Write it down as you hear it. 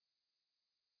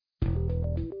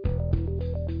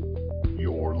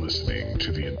listening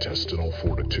to the Intestinal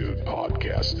Fortitude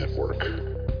Podcast Network.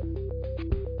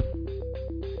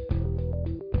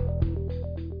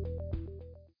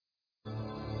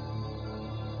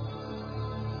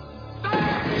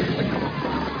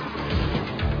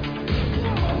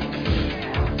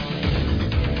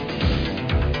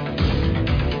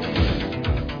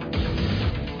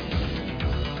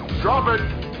 Drop it!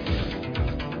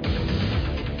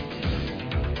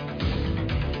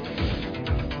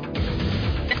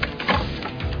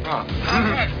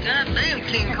 God damn,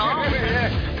 King Kong.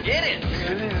 Get it.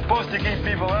 This is supposed to keep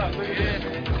people out. Look at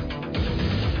this.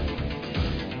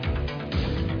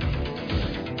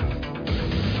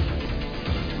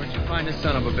 Where'd you find this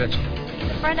son of a bitch?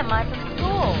 A friend of mine from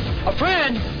school. A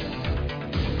friend?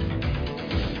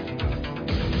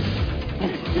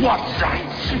 What's that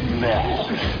smell?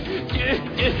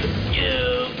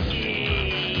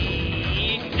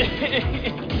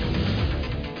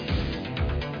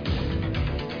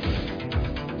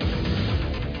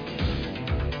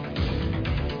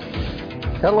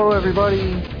 Hello,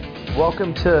 everybody.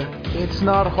 Welcome to It's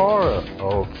Not Horror,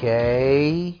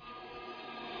 okay?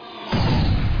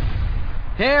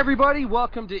 Hey, everybody.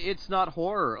 Welcome to It's Not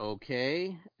Horror,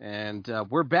 okay? And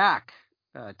we're back.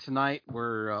 Tonight,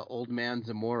 we're Old Man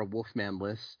Zamora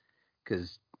Wolfman-less,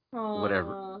 because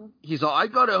whatever. He's all, I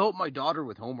gotta help my daughter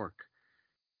with homework.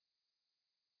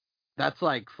 That's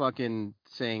like fucking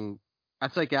saying,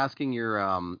 that's like asking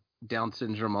your Down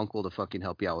syndrome uncle to fucking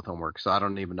help you out with homework. So I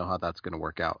don't even know how that's going to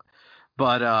work out.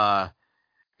 But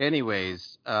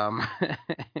anyways,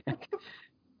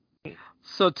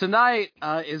 so tonight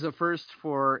is a first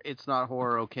for It's Not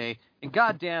Horror, okay? And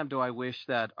goddamn do I wish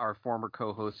that our former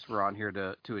co-hosts were on here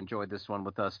to enjoy this one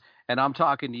with us. And I'm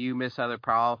talking to you, Miss Heather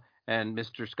Powell and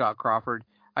Mr. Scott Crawford.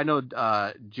 I know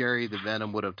Jerry the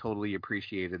Venom would have totally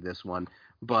appreciated this one,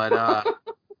 but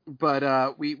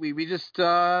but we just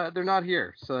they're not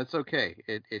here, so that's okay.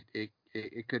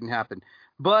 It couldn't happen.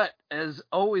 But as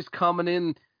always, coming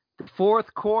in the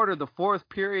fourth quarter, the fourth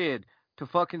period to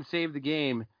fucking save the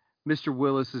game, Mr.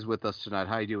 Willis is with us tonight.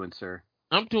 How you doing, sir?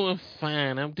 I'm doing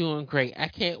fine. I'm doing great. I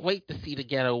can't wait to see the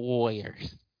Ghetto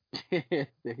Warriors. There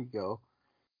you go.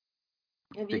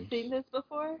 Have you seen this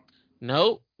before?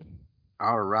 Nope.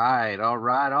 All right. I'm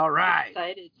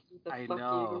excited. What the I fuck know.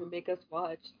 are you going to make us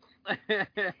watch?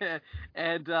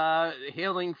 And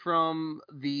hailing from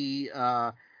the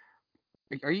are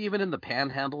you even in the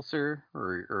Panhandle, sir,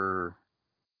 or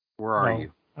where are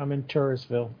you? I'm in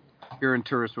Touristville. You're in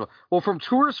Touristville. Well, from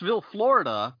Touristville,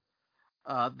 Florida,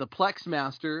 the Plex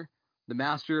Master, the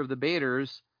master of the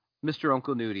baiters, Mr.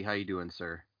 Uncle Nudie. How you doing,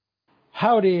 sir?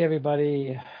 Howdy,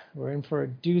 everybody. We're in for a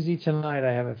doozy tonight,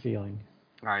 I have a feeling.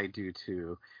 I do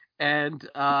too. And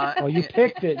Oh, you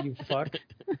picked it, you fuck.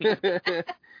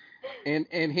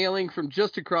 And hailing from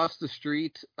just across the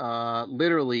street,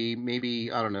 literally maybe,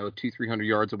 I don't know, 200-300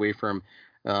 yards away from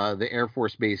the Air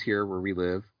Force Base here where we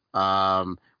live,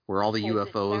 where all the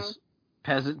UFOs,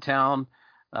 Peasant Town,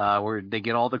 where they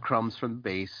get all the crumbs from the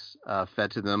base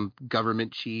fed to them,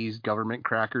 government cheese, government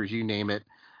crackers, you name it.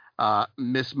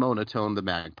 Miss Monotone the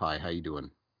Magpie, how you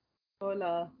doing?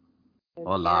 Hola.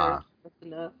 Hola. That's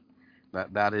enough.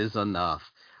 That is enough.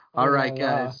 All right,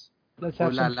 guys. Let's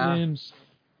have some plumes.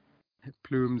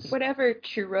 Plumes. Whatever,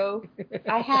 churro.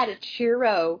 I had a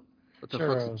churro. What's a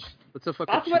Churros. what's a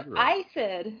fucking That's what churro? I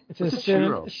said. It's What's a a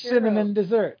churro? cinnamon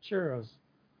dessert. Churros.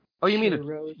 Oh, you mean a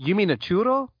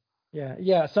churro?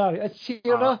 Yeah, sorry. A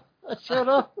churro. A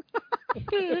churro.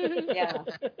 Yeah.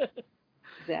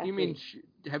 Exactly. You mean,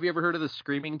 have you ever heard of the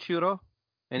screaming churro?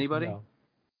 Anybody? No.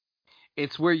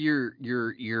 It's where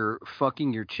you're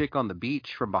fucking your chick on the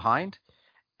beach from behind,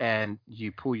 and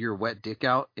you pull your wet dick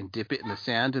out and dip it in the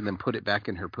sand and then put it back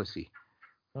in her pussy.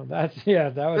 Well, that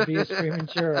would be a screaming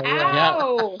churro. Yeah.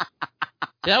 Ow!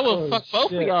 That will Holy fuck both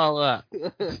of shit. y'all up.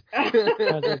 Might as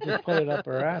well just put it up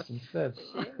her ass instead.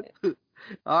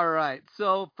 All right.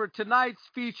 So for tonight's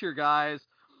feature, guys,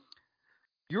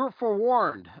 you're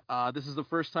forewarned. This is the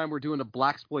first time we're doing a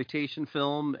blaxploitation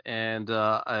film, and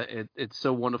it's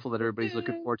so wonderful that everybody's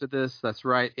looking forward to this. That's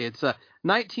right. It's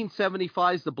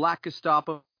 1975's The Black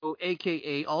Gestapo,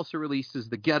 a.k.a. also releases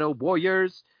The Ghetto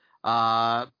Warriors.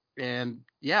 And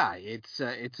yeah, it's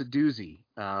a doozy.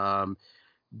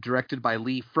 Directed by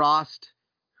Lee Frost,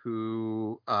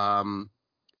 who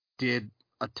did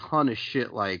a ton of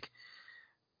shit like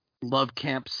Love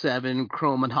Camp 7,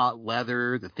 Chrome and Hot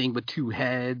Leather, The Thing with Two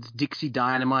Heads, Dixie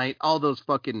Dynamite, all those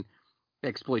fucking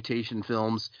exploitation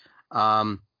films.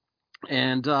 And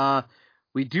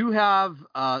we do have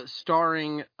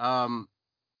starring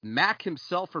Mac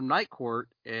himself from Night Court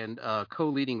and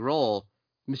co-leading role,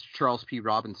 Mr. Charles P.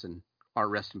 Robinson.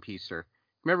 rest in peace, sir.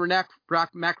 Remember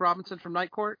Mac Robinson from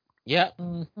Night Court? Yep.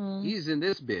 Mm-hmm. He's in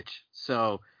this bitch.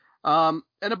 So, and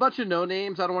a bunch of no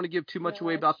names. I don't want to give too much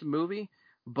away about the movie,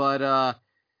 but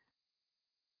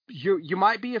you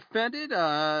might be offended.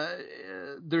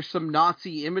 There's some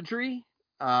Nazi imagery.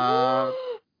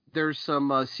 There's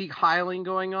some Sikh heiling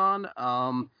going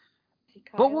on.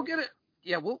 But we'll get it.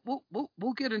 Yeah,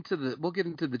 we'll get into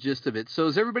the gist of it. So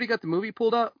has everybody got the movie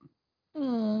pulled up?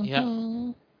 Mm-hmm.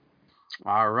 Yeah.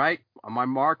 All right. On my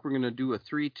mark, we're gonna do a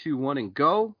 3, 2, 1, and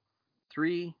go.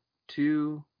 3,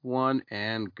 2, 1,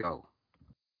 and go.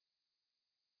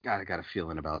 God, I got a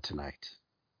feeling about tonight.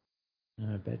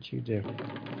 I bet you do.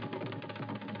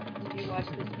 Did you watch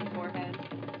this beforehand?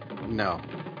 No,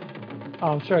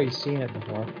 Oh, I'm sure you've seen it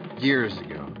before. years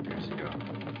ago.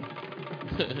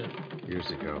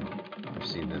 I've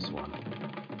seen this one.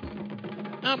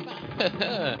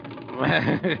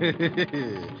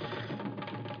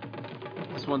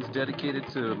 This one's dedicated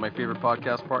to my favorite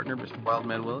podcast partner, Mr.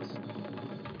 Wildman Willis.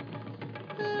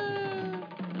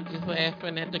 I'm just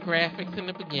laughing at the graphics in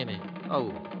the beginning. Oh,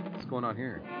 what's going on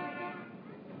here?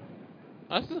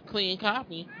 That's a clean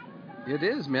copy. It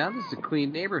is, man. This is a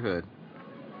clean neighborhood.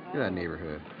 Look at that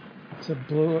neighborhood. It's a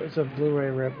Blu-ray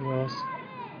rip, Willis.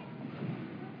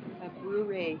 A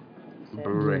Blu-ray. you said.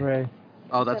 Blu-ray.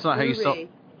 Oh, that's It's a not how you sell. Blu-ray.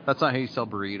 That's not how you sell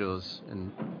burritos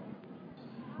and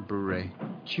Blu-ray.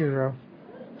 Churro.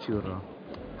 Churro.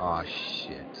 Oh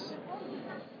shit.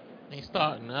 They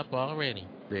starting up already.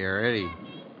 They already.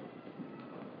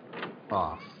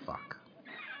 Oh fuck.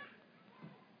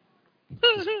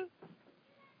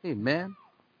 Hey man.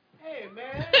 Hey,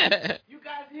 man. You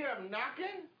guys hear him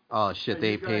knocking? Oh shit.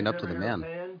 They ain't paying up to the man.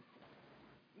 Man,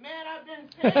 I've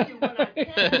been telling you when I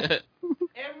can.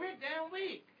 Every damn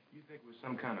week. You think we're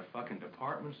some kind of fucking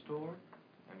department store?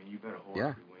 I mean, you bet a horse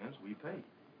Yeah. who wins, we pay.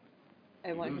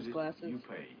 I want his glasses. You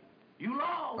pay. You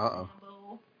lost. Uh-oh.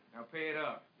 Mambo. Now pay it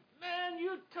up. Man,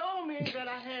 you told me that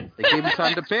I had. They gave him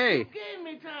time to pay. You gave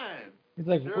me time. He's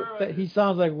like he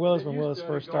sounds like Willis when Willis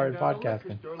first started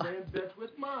podcasting. Laying bets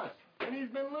with Mott, and he's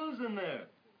been losing there.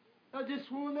 Now, just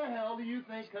who in the hell do you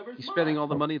think covers He's Mott? spending all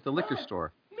the money at the liquor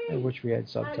store. Me. I wish we had I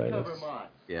subtitles. cover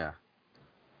Mott. Yeah.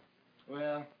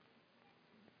 Well,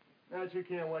 now that you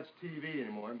can't watch TV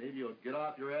anymore, maybe you'll get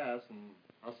off your ass and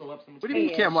hustle up some. What do you mean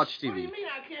you can't watch What do TV? you mean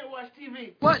I can't watch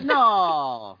TV? What?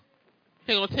 No.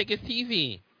 They gonna take his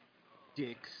TV.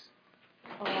 Dicks.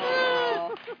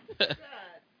 Oh. God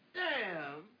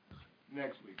damn.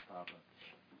 Next week, Papa.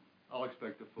 I'll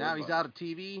expect the full. Now he's buck. out of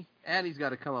TV, and he's got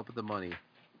to come up with the money.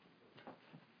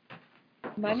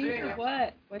 Money for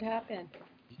what? What happened?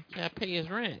 He can't pay his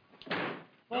rent.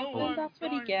 Well, then that's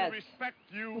what he gets.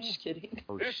 I'm just kidding.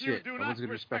 Oh If you shit! do No not one's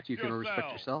gonna respect you if you don't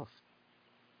respect yourself.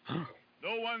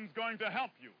 No one's going to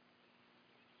help you.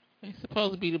 He's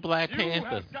supposed to be the Black You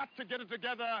Panthers. have got to get it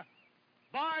together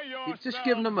by yourself. He's just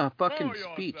giving him a fucking for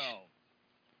speech. yourself.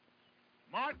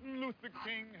 Martin Luther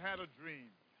King had a dream,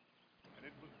 and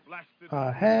it was blasted.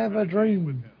 I have a dream.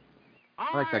 with him.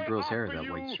 I like that girl's hair, offer that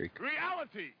white you streak.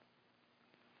 Reality.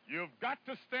 You've got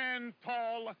to stand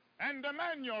tall and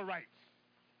demand your rights.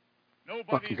 Nobody's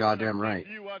Fucking goddamn gonna right.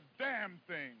 give you a damn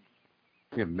thing.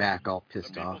 Look at Mac all The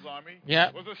pissed off. People's Army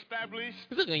Yep. was established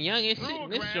He's looking young as shit through a in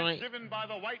this grant joint. given by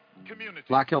the white community.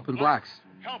 Black helping blacks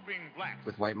Helping blacks.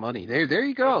 with white money. There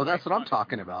you go. That's what I'm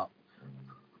talking about.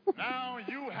 Now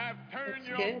you have turned That's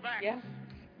your good. back Yeah,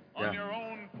 on Yeah. your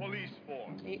own police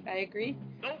force. I agree.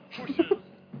 No pushes.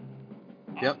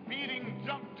 Yep. A feeding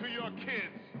junk to your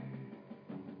kids.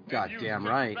 God And you damn sit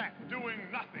right. back doing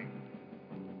nothing.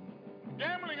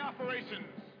 Gambling operations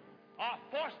are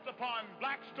forced upon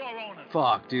black store owners.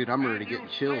 Fuck, dude, I'm And already you getting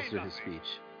chills say through his nothing. speech.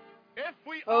 If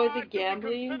we Oh, are is to it be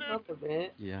gambling? considered Up a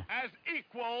bit. Yeah. as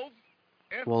equals,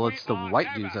 if Well, we it's the are white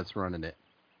ever dudes that's running it.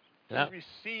 to Yep.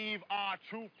 receive our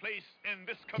true place in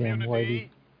this Damn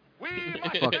community, we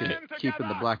must Fucking stand keeping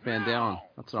the together black man down. now.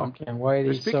 That's what I'm. Fucking They're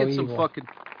Whitey's so speaking some evil.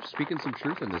 speaking some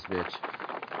truth in this bitch.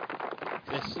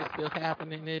 This shit's still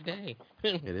happening today.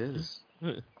 It is.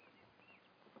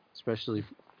 Especially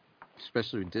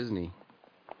with Disney.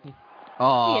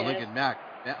 Oh, Yes. look at Mac.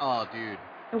 Oh, dude.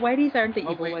 The Whiteys aren't the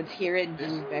Oh, evil wait. ones here in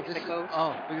This is, Mexico. oh,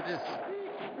 look at this.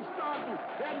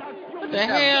 What the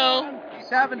hell? He's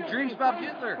having dreams about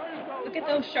Hitler. Look at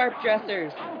those sharp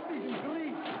dressers.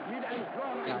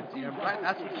 Goddamn right.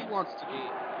 That's what he wants to be.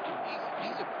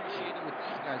 He's appreciating what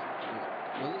these guys are doing.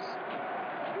 Willis.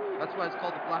 That's why it's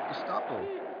called the Black Gestapo.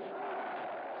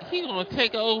 He gonna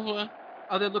take over.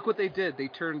 Oh, then look what they did. They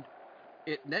turned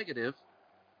it negative.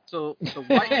 So the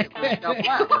white Hitler is now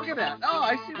black. Look at that. Oh,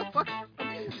 I see the fucking.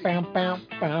 Bam, bam,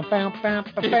 bam, bam, bam, bam,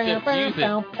 bam, bam,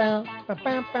 bam, bam,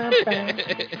 bam, bam, bam.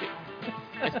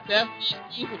 It's definitely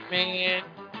music, man.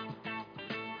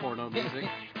 Porno music.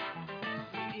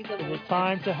 Is it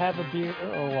time to have a beer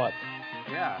or what?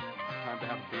 Yeah. Time to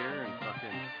have a beer and fucking.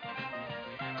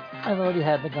 I've already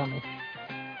had the gummy.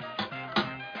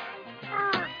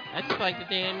 I just like the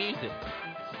damn music.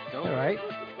 Dope. All right.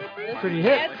 Pretty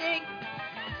hip. Dancing.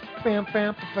 Bam,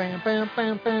 bam, bam, bam,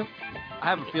 bam, bam. I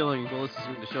have a feeling Willis is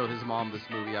going to show his mom this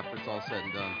movie after it's all said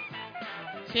and done.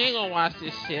 She ain't gonna watch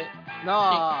this shit.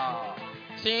 No.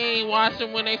 She ain't watched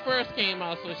them when they first came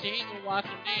out, so she ain't gonna watch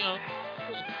them now.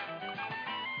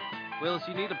 Willis,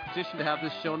 you need a petition to have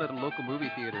this shown at a local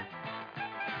movie theater.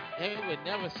 They would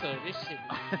never show this shit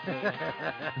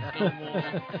no more.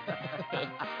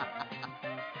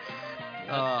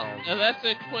 Oh. That's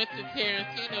a Quentin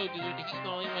Tarantino dude. He's the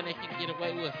only one that can get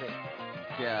away with it.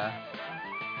 Yeah.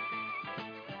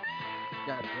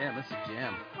 God damn, this is a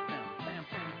jam. Bam, bam,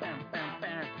 bam, bam,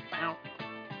 bam, bam,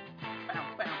 bam,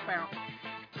 bam, bam.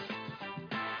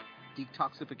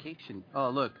 Detoxification. Oh,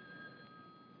 look.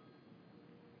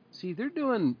 See, they're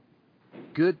doing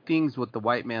good things with the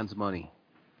white man's money.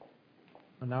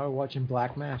 And now we're watching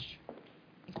Black Mash.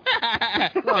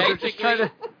 No, they're just trying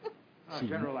to...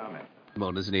 General Ahmed.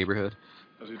 Mona's neighborhood.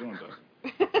 How's he doing, Doc?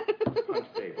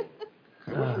 Unstable.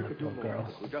 I wish we could do poor more. girl.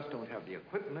 We just don't have the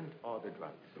equipment or the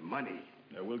drugs. The money.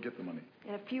 Yeah, we'll get the money.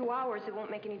 In a few hours, it won't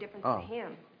make any difference Oh. to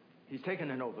him. He's taken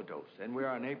an overdose, and we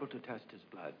are unable to test his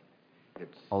blood.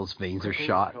 It's All his veins are cripples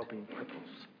shot. helping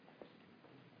cripples.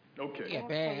 Okay. Yeah,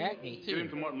 bad acne Get him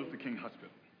too. to Martin Luther King Hospital.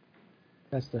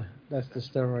 That's the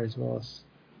steroids, Willis.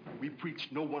 We preach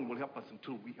no one will help us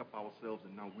until we help ourselves,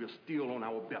 and now we're still on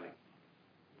our belly.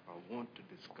 I want to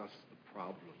discuss the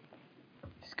problem.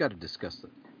 He's got to discuss it.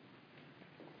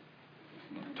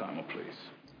 No time or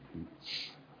place.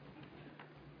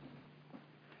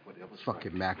 Whatever's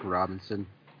Fucking right. Mac Robinson.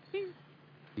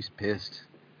 He's pissed.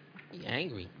 He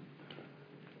angry.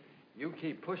 You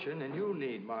keep pushing, and you'll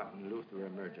need Martin Luther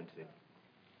emergency.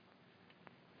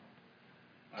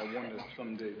 I wonder if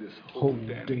someday this whole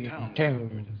damn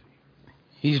town.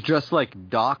 He's dressed like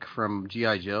Doc from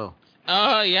G.I. Joe.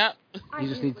 Oh, yep. He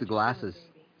just needs the glasses.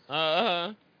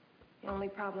 Uh-huh. The only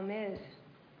problem is,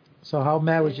 So how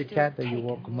mad was they're your cat still that you taking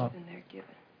woke him more up? than they're giving.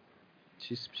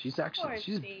 She's actually Poor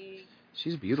she's thing.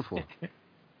 she's beautiful.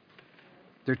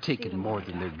 They're taking more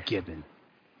than they're giving.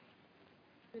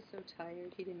 He was so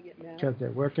tired, he didn't get mad. Because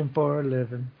they're working for a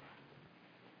living.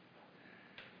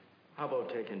 How about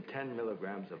taking 10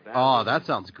 milligrams of Oh, Valium? that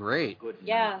sounds great. Good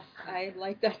Yeah, I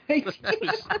like that idea.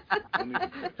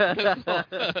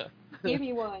 Give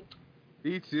me one.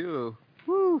 Me too.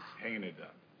 Woo. Hanging it down.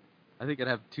 I think I'd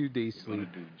have 2 days You're gonna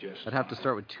sleep. do just I'd have to fine.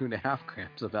 start with 2.5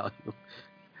 grams of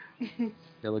Valium.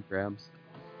 Milligrams.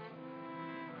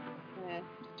 Yeah,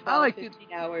 12, I like 15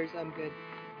 hours, I'm good.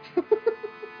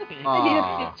 I Aw.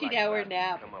 need a 15-hour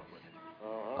nap. Come up with it.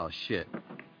 Oh shit.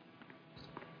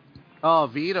 Oh,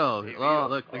 Vito. Oh,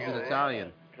 look, there's an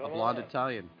Italian. A blonde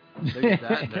Italian. Look at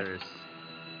that nurse.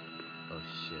 Oh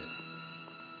shit.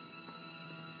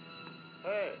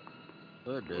 Hey,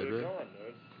 Good, where you dude. going,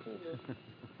 nurse?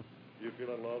 You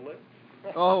feeling lonely?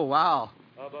 Oh wow.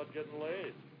 How about getting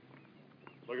laid?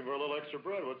 Looking for a little extra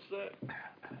bread, what's that?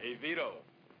 Hey, Vito,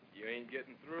 you ain't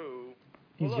getting through.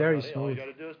 He's Well, look, very honey, all you smooth.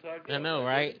 gotta do is talk I know,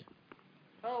 right?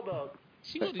 How about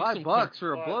She gonna do $5 some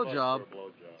for a $5 blowjob. for a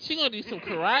blowjob? She gonna do some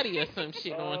karate or some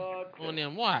shit on Okay.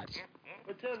 them watch.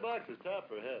 But $10 is top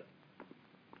per head.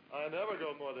 I never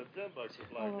go more than $10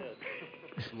 a black head.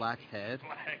 Blackhead.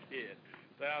 Blackhead.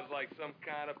 Sounds like some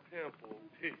kind of pimple.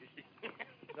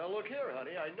 Now look here,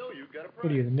 honey, I know you've got a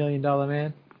What are you, price. the $1 Million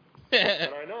Man?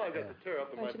 And I know I've got the tear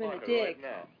up in my Punch him in the pocket dick. right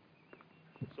now.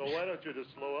 So why don't you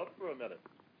just slow up for a minute,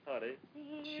 honey?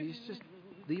 She's just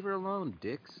leave her alone,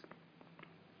 dicks.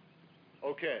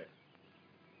 Okay.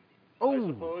 I Oh.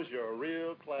 suppose you're a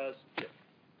real class chick.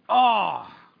 Oh.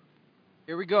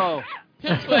 Here we go.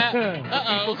 Pimp slap.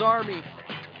 People's Uh-oh. Army.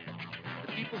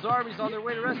 The People's Army's on their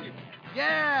way to rescue.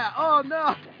 Yeah. Oh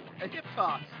no. A hip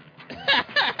toss.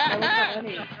 That was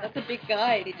funny. That's a big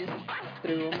guy, and he just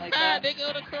threw him like Ah, that. they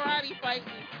go to karate fighting.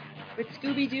 With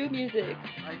Scooby-Doo music.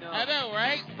 I know. I know,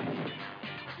 right?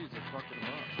 She's fucking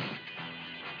him up.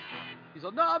 He's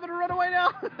like, no, I'm gonna run away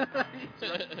now. He's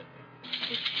like,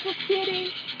 Just kidding.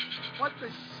 what the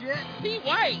shit? He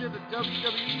white. He did the WWE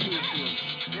move to him.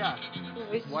 Yeah.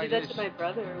 We used to do that White-ish. to my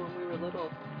brother when we were little.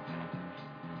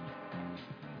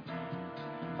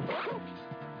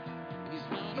 He's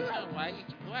No, he's not white.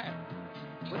 He's black.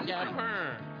 What He's is got he? a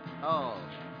perm. Oh,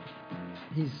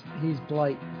 He's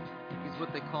blight. he's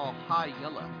what they call high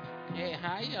yellow. Hey,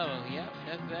 hi, yo. Yep,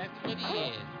 that's exactly what he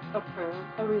is. A perm,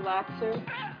 a relaxer.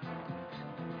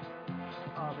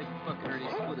 Oh, they fucking already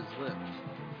split his lip.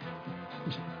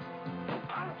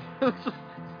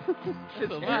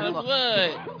 That's a lot of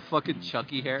blood. Fucking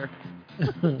Chucky hair. Is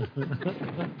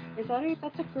that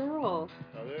that's a girl?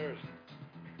 Now there's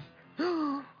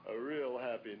a real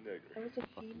happy nigger. That was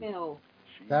a female.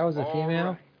 That was a female?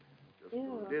 Right. Just Yeah.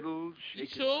 a little You shaky.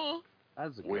 sure?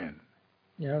 That's a When?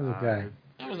 Yeah, that was a guy.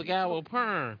 That was a guy with a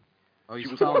perm. Oh, She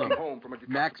he's was telling walking him. home from a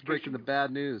Max breaking the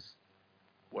bad news.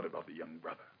 What about the young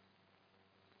brother?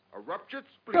 A ruptured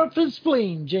spleen. Ruptured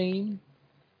spleen, Jane.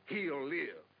 He'll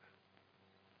live.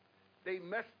 They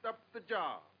messed up the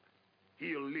job.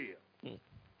 He'll live.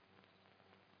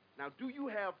 Now, do you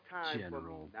have time for me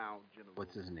General. now, General?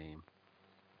 What's his name?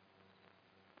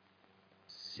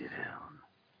 Sit down.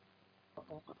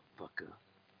 Motherfucker.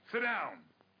 Sit down.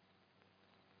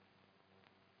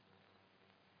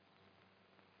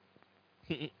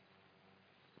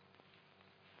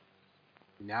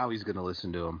 Now he's gonna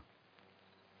listen to him.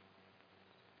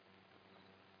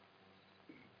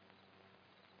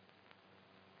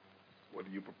 What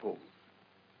do you propose?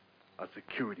 A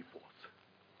security force.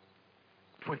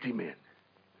 20 men.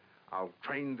 I'll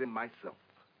train them myself.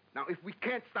 Now, if we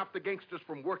can't stop the gangsters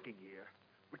from working here,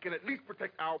 we can at least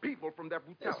protect our people from their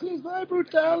brutality. This is my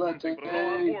brutality. But all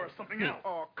I war is something else.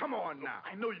 Oh, come on now.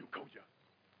 I know you, Koja.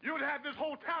 You would have this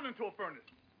whole town into a furnace.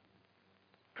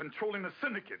 Controlling the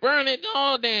syndicate. Burn it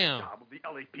all down. Job of the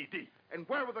LAPD. And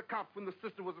where were the cops when the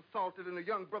sister was assaulted and the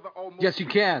young brother almost... Yes, you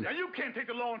can. Now you can't take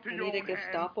the law into We your need a own hands.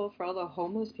 Gestapo for all the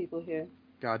homeless people here.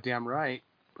 Goddamn right.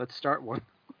 Let's start one.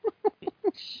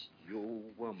 Your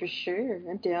woman. For sure.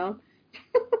 I'm down.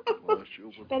 Was your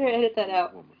woman. Better edit that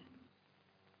out. Woman.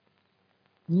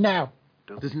 Now.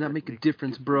 Doesn't that make a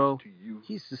difference, bro?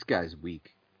 This guy's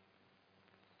weak.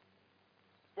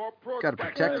 For Gotta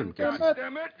protect him, guys. God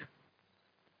damn it!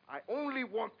 I only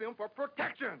want them for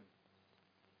protection.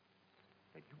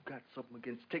 And you got something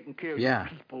against taking care of Yeah, your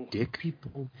people. dick.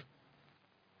 People.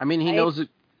 I mean, he knows it.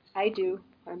 I do.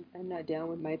 I'm not down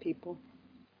with my people.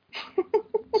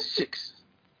 6.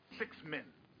 6 men.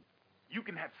 You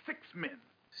can have 6 men.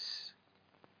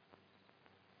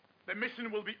 The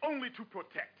mission will be only to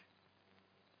protect.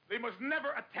 They must never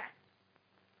attack.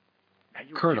 Now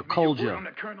you Colonel give me your Kolja. word on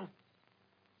that, Colonel.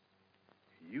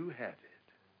 You have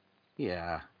it.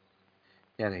 Yeah.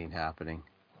 That ain't happening.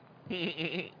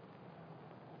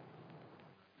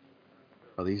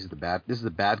 Oh, this is the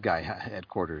bad guy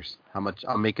headquarters. How much?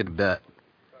 I'll make it a bet.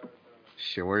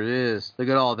 Sure it is. Look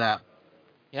at all that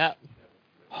Yep.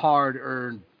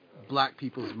 hard-earned black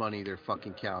people's money they're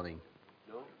fucking counting.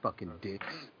 Fucking dicks.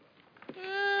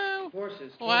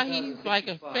 Why he's like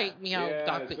a fake me out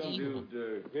Dr. Evil.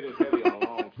 hit his heavy on a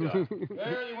long shot.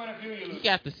 Barely one of you, you He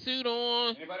got the suit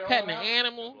on, Anybody petting all an out?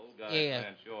 animal. Old guy's Yeah.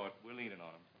 playing short. We're leaning on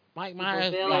him. Mike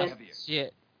Myers Villain. lost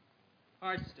shit.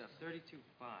 Hard stuff,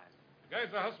 32.5. Guys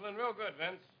are hustling real good,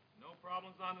 Vince. No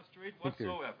problems on the street think they're-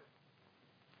 whatsoever.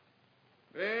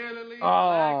 Barely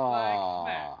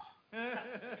Oh.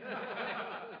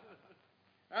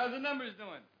 How's the numbers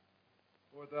doing?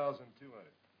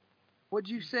 4,200. What'd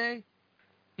you say?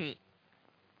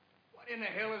 What in the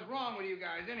hell is wrong with you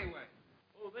guys anyway?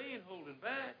 Oh, they ain't holding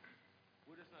back.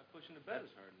 We're just not pushing the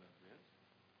betters hard enough,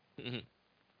 Vince.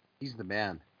 He's the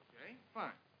man. Okay,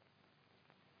 fine.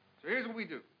 So here's what we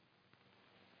do.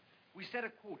 We set a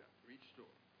quota for each store.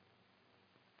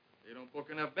 They don't book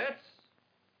enough bets,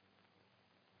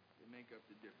 they make up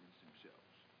the difference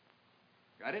themselves.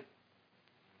 Got it?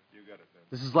 You got it, Vince.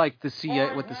 This is like the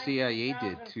CIA, what the CIA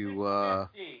did to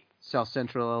South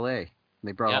Central LA. And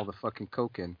they brought all the fucking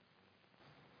coke in.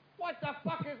 What the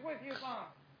fuck is with you, Bob?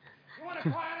 You want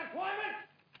to cry unemployment?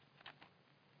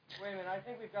 Wait a minute, I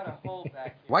think we've got a hold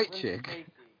back here. White Linda chick. Stacy,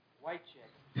 white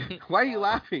chick. Why are you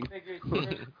laughing?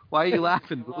 Why are you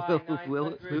laughing,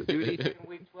 Will?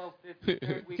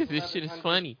 Because this shit is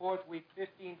funny. Fourth week,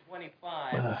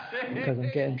 1525. Because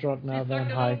I'm getting drunk now that I'm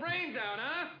high. Brains out,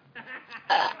 huh?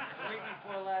 Week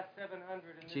before last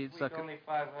 700, and this Cheat week sucker. only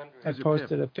 500.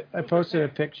 I posted a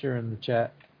picture in the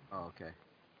chat. Oh, okay.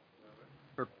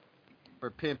 Her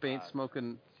pimp ain't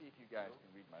smoking. See if you guys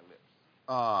can read my lips.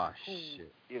 Oh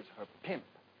shit. Who is her pimp?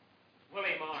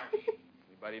 Willie Marsh.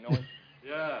 Anybody know him?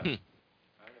 Yeah. I know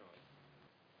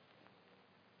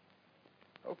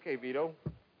it. Okay, Vito.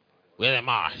 Willie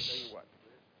Marsh. Tell you what.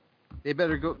 They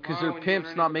better go, because her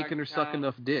pimp's not making her suck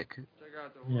enough dick. Check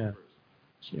out the Yeah. workers.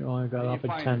 She only got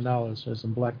offered $10 for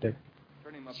some black dick.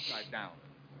 Turn him upside down.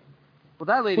 Well,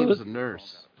 that lady was a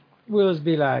nurse. Willis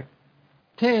be like,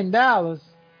 $10?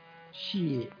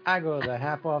 Shit, I go to the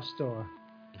half-off store.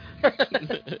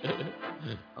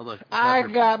 Oh, look. I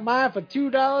got mine for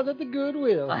 $2 at the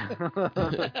Goodwill.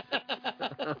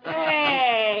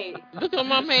 Hey! Look at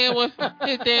my man with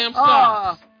his damn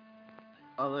Ah! socks.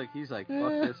 Oh, look. He's like, fuck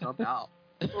this. I'm out.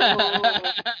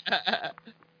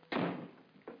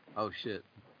 Oh, shit.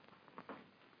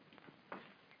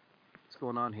 What's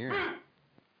going on here?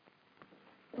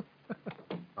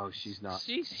 Oh, she's not.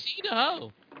 She the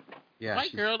hoe. Yeah,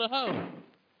 White girl the hoe.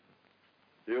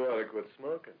 You ought to quit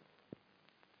smoking.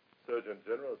 Surgeon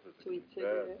General says Sweet it's bad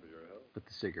cigarette. for your health. Put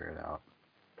the cigarette out.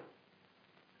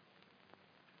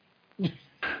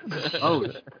 Oh,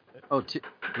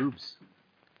 boobs.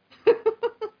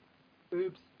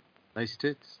 Oops. Nice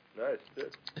tits. Nice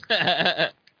tits.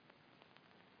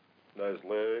 Nice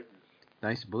legs.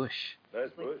 Nice bush. Nice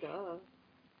Like, bush. duh.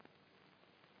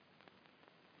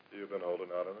 You've been holding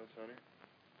out on us, honey?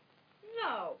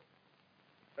 No.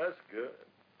 That's good.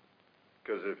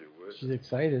 Because if you would, She's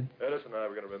excited. Ellis and I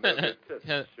were going to remove your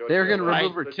tits. They're going to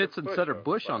remove her tits and set her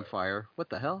bush on fire. What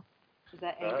the hell? Does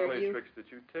that Now, how anger many you? tricks did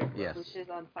you take? Yes. Bush is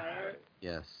on fire?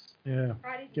 Yes. Yeah.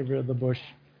 Get rid of the bush.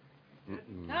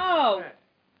 Mm-mm. No!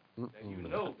 Now you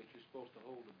know that you're supposed to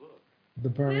hold the book. The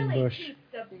burning bush.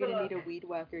 You're gonna need a weed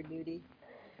whacker, nudie.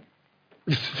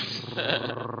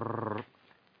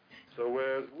 So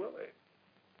where's Willie?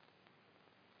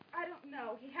 I don't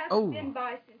know. He hasn't Oh. been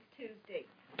by since Tuesday.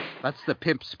 That's the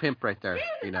pimp's pimp right there,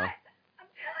 you know. I'm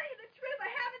telling you the truth. I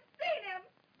haven't seen him.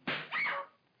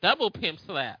 Double pimp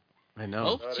slap. I know.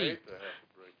 Both I'd cheeks. hate to have to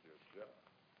break your jaw.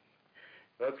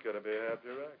 That's going to be half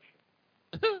your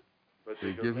action. But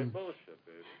you're You're giving me giving- bullshit,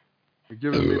 baby. You're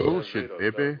giving me Vito bullshit, don't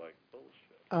baby. like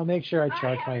bullshit. I'll make sure I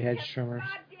charge my hedge trimmers.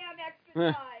 Goddamn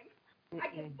extra time. I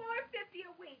get $4.50 a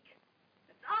week.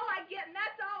 That's all I get, and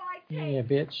that's all I take. Yeah,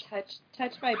 bitch.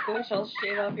 Touch my bush, I'll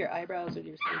shave off your eyebrows when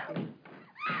you're sleeping.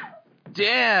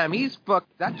 Damn, he's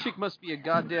fucked. That chick must be a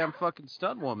goddamn fucking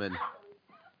stunt woman.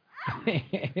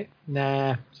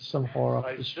 Nah, just some whore off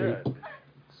I the street. said,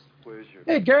 where's your...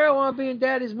 Hey, girl, want to be in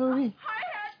Daddy's movie?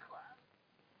 Hi-Hat Club.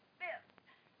 Biff.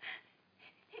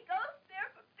 He goes there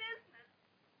for business.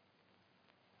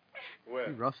 Where?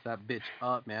 He roughs that bitch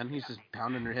up, man. He's just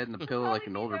pounding her head in the pillow like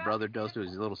an older brother does to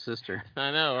his little sister.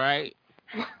 I know, right?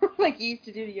 Like you used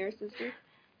to do to your sister?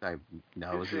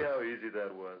 No, You see how easy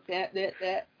that was? That.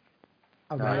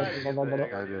 Oh, Nice. blah, blah, blah, blah.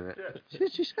 I did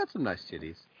it. She's got some nice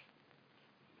titties.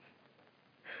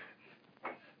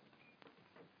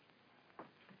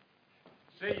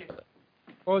 See you.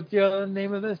 What's the other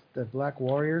name of this? The Black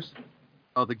Warriors?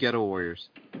 Oh, the Ghetto Warriors.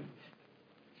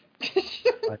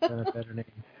 I've done a better name.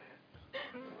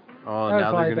 Oh, That would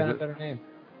now probably they're been a gonna. better name.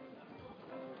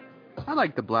 I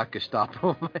like the Black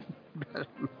Gestapo.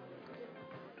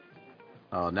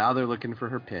 Oh, now they're looking for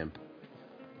her pimp.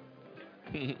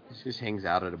 She just hangs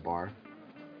out at a bar.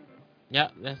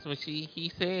 Yep, that's what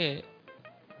he said.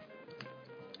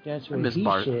 That's I what miss he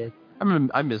bars. said.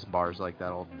 I miss bars like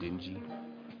that, all dingy.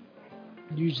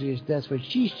 Usually that's what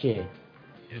she said.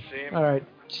 You see him? All right.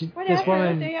 This Whatever,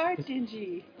 woman, they are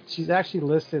dingy. she's actually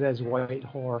listed as white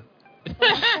whore.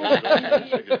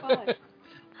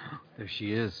 There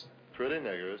she is. Pretty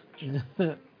nigger, isn't she? She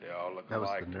They all look That was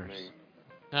alike the to nurse. me.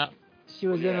 Yep. was Yeah,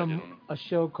 in gentlemen. a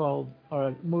show called, or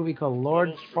a movie called Lord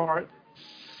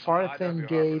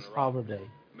Farthingay's Holiday.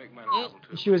 Make mine a double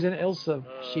two. She was in Ilsa,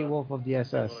 She-Wolf of the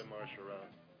SS, Emily Marsh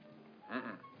around.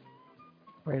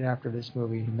 right after this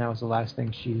movie, and that was the last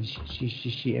thing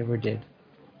she ever did.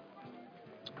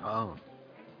 Oh.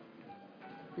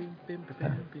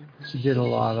 She did a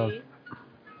lot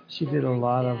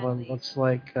of what looks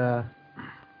like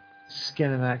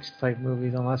Skinemax type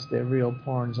movies, unless they're real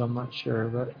porns. I'm not sure,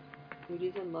 but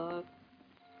Duty's in love.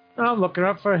 I'm looking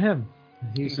up for him.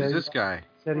 He Who's said this guy?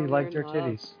 he liked her You're in love.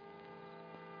 titties.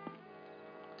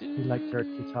 He liked her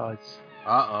titties.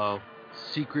 Uh-oh.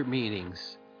 Secret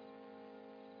meetings.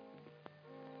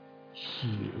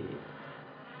 Shit.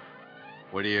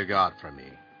 What do you got for me?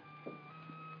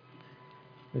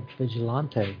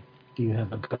 Vigilante, do you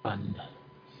have a gun?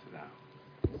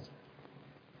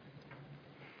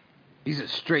 These are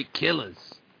straight killers.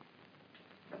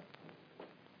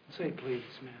 Say please,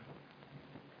 man.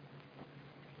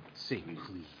 Say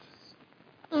please.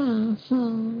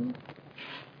 Mm-hmm.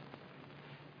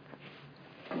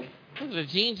 Look at the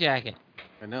jean jacket.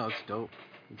 I know, it's dope.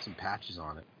 With some patches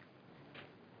on it.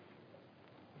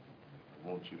 I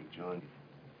want you to join me.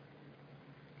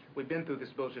 We've been through this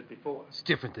bullshit before. It's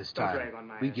different this Don't time. drag on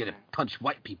my We ass, get to man. punch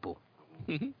white people.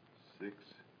 6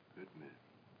 good men.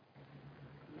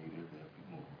 Maybe there'll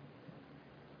be more.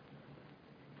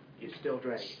 You're still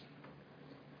dragging.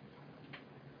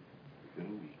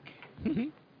 Within a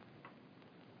week.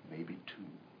 Maybe 2.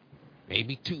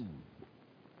 maybe 2.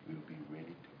 We'll be ready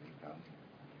to make our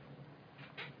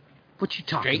What you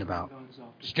talking about?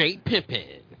 Straight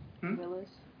pimpin'. Willis.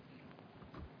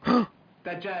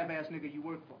 That jive ass nigga you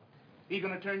work for, he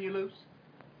gonna turn you loose?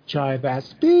 Jive ass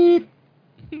speed.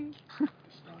 Start a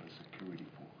security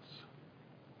force.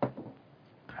 Our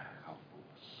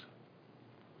force.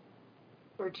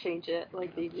 Or change it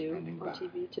like they do on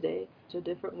TV today to a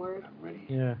different word.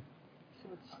 Yeah. So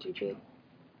it's stupid.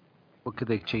 What could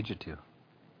they change it to?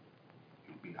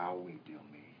 It'll be our way, deal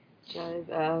me.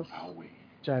 Jive ass. Our way.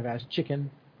 Jive ass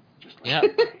chicken.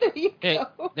 Yep.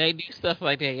 They do stuff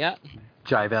like that, yep.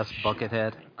 Jive ass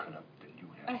buckethead.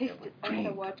 I used to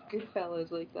watch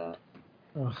Goodfellas like that.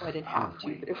 Ugh. I didn't have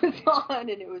to, but it was on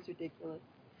and it was ridiculous.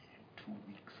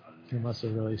 He must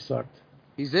have really sucked.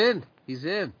 He's in.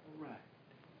 Let's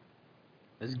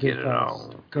get it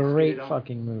Goodfellas. on. Great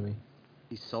fucking movie.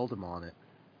 He sold him on it.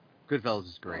 Goodfellas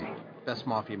is great. Best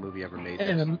mafia movie ever made.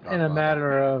 In a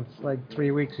matter of like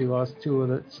 3 weeks, we lost 2 of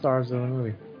the stars of the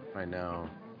movie. I know.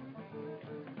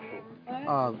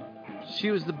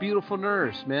 She was the beautiful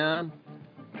nurse, man.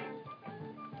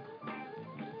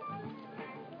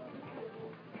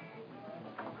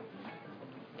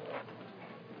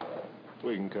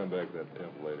 We can come back to that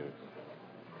pimp later.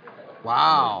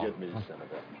 Wow. Get me to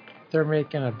Senegal. They're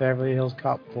making a Beverly Hills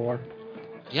Cop 4.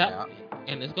 Yep.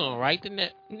 And it's going right to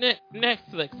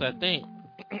Netflix, I think.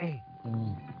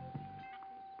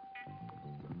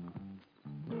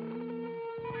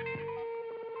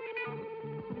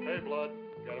 Hey, blood.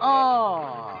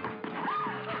 Oh.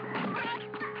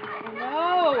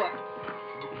 No!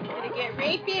 Gonna get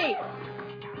rapey!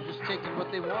 They're just taking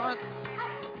what they want.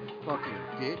 Fucking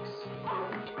dicks.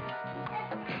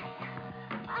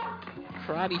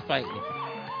 Karate fighting. I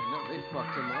know, they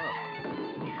fucked him up.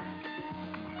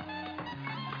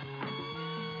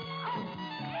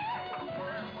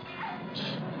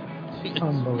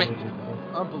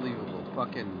 Unbelievable.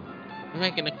 Fucking.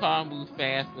 Making the car move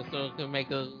faster so it can make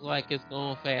it look like it's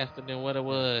going faster than what it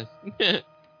was.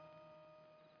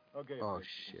 Okay, Oh, bitch, you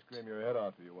shit. can scream your head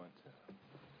off if you want to.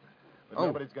 But Oh.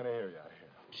 nobody's gonna hear you out here.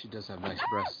 She does have nice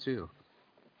breasts, too.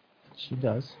 She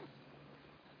does.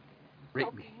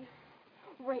 Rape me.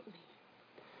 Rape me.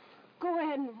 Go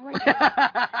ahead and rape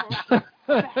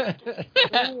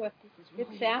Ooh, good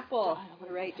sample. I'm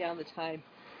gonna write down the time.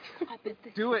 I bet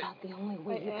this Do is it. about the only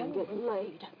way you can get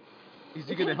laid. Is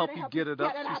he gonna help you get it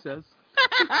up, she says?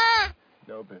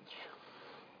 No, bitch.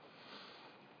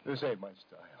 This ain't my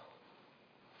style.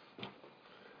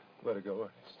 Let her go,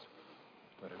 Ernest.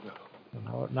 Let her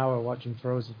go. Now we're watching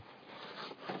Frozen.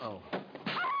 Oh.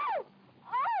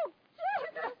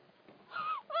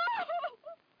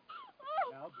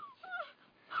 Now,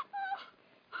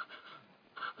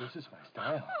 bitch. This is my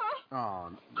style. Oh,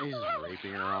 he's just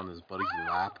raping her on his buddy's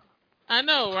lap. I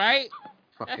know, right?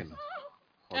 Fucking.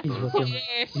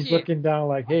 He's looking down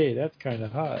like, hey, that's kind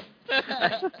of hot.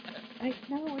 I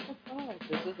know, what the fuck?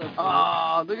 This is a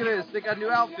Oh, look at this. They got new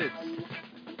outfits.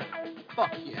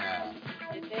 Fuck yeah.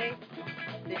 Did they?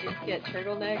 They just get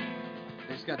turtlenecks?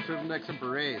 They just got turtlenecks and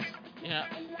berets. Yeah.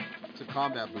 Some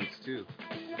combat boots, too.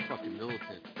 Fucking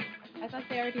militant. I thought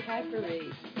they already had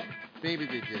berets. Maybe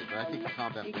they did, but I think the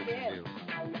combat They boots did. do. Look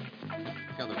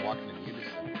how they're walking in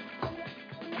unison.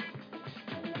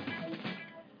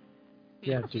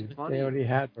 Yeah, dude. They already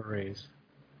had berets.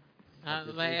 I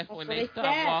laugh when they That's what stop I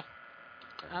said. walking.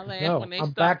 I laugh No, when they I'm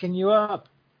stop. backing you up.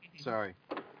 Sorry.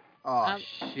 Oh,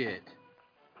 shit.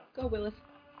 Go, Willis.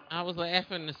 I was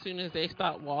laughing as soon as they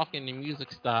stopped walking, the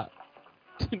music stopped.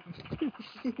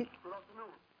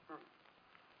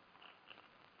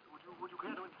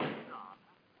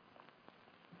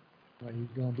 Well, he's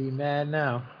gonna be mad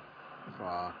now.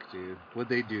 Fuck, dude. What'd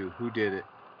they do? Who did it?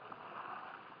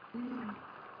 I'm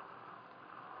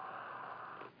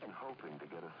hoping to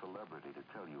get a celebrity to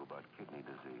tell you about kidney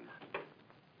disease.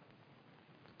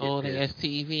 Oh, the did.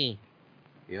 STV.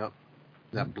 Yep.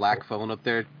 That black phone up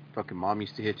there, fucking mom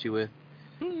used to hit you with.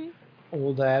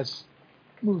 Old ass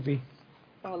movie.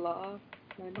 Allah.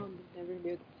 My mom was never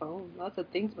near the phone. Lots of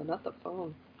things, but not the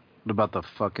phone. What about the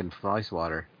fucking ice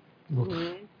water?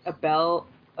 Mm-hmm. A belt,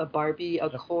 a Barbie, a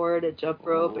cord, a jump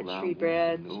rope, a tree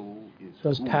branch,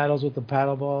 Those paddles with the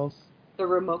paddle balls. the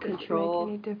remote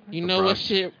control. You know what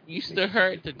shit used to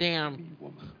hurt? The damn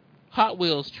Hot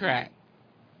Wheels track.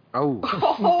 Oh.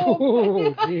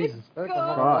 Oh, Jesus. That's a lot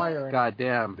of Fuck. wiring.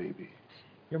 Goddamn. Baby.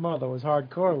 Your mother was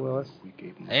hardcore, Willis.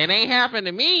 It ain't happened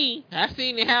to me. I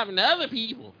seen it happen to other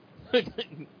people.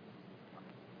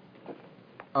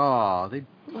 Oh, they.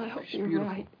 I hope she's you're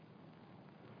beautiful. right.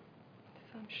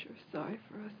 'Cause I'm sure sorry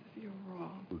for us if you're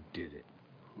wrong. Who did it?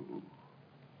 Who?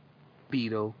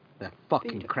 Beto. That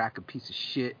fucking cracking piece of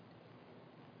shit.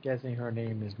 Guessing her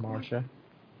name is Marsha.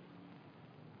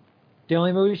 The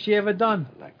only movie she ever done.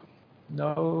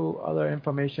 No other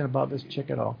information about this chick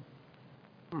at all.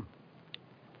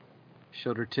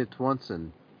 Showed her tits once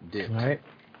and dipped. Right.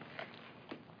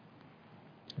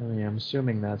 I mean, I'm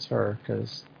assuming that's her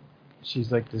because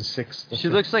she's like the sixth. She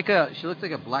looks like a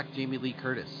black Jamie Lee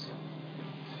Curtis.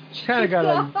 She kind of got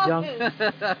a young.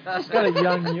 She's got a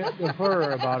young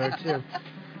horror about her too.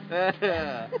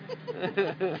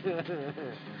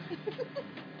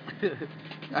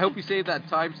 I hope you save that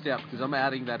timestamp because I'm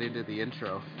adding that into the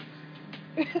intro.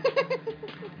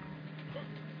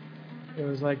 It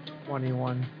was like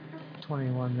 21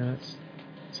 minutes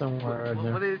somewhere in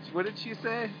there. What did she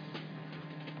say?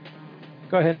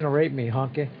 Go ahead and rate me,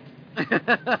 honky.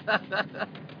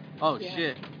 Oh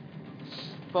shit!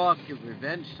 Fucking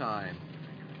revenge time.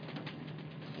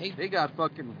 Hey, they got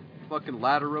fucking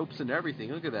ladder ropes and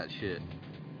everything. Look at that shit.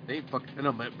 They ain't fucking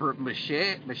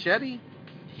machete.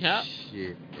 Yep.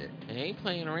 Shit. They ain't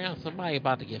playing around. Somebody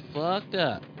about to get fucked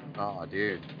up. Oh,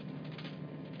 dude.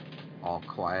 All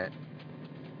quiet.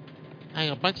 I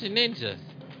ain't a bunch of ninjas.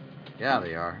 Yeah,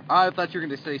 they are. I thought you were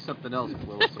going to say something else,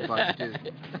 Willis.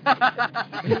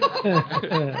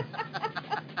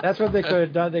 That's what they could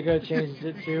have done. They could have changed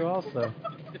it to also.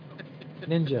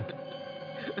 Ninja.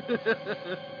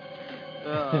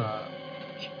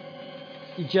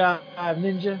 Good job,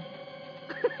 ninja.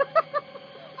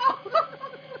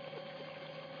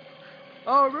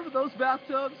 Oh, remember those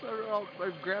bathtubs? My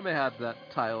grandma had that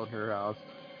tile in her house.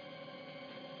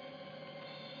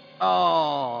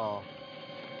 Oh.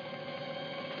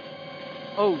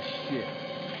 Oh, shit.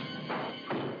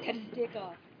 Cut his dick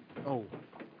off. Oh.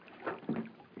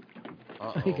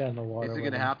 Uh-oh. He got in the water. Is it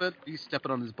going to happen? He's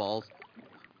stepping on his balls.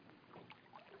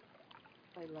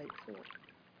 I like it.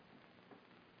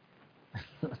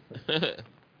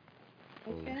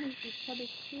 Oh, My family's public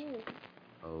too.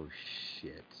 Oh,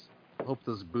 shit. I hope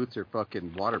those boots are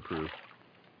fucking waterproof.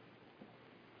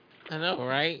 I know,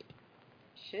 right?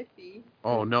 Should be.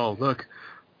 Oh, no, look.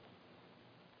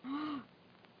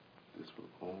 This will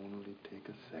only take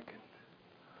a second.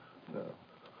 No.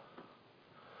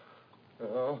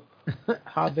 Oh.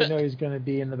 How'd they know he's going to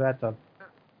be in the bathtub?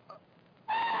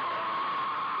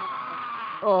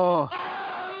 Oh.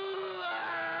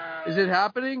 Is it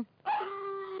happening?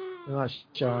 They're not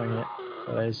showing it,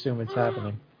 but I assume it's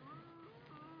happening.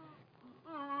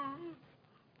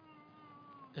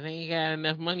 They ain't got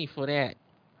enough money for that.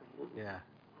 Yeah.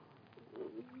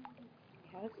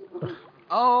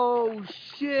 Oh,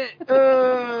 shit.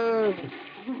 I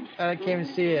can't even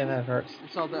see it, and that hurts.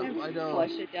 It's all that, I know. Flush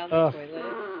it down the toilet.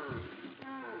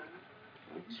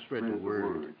 Spread the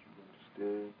word.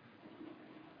 The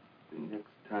next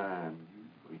time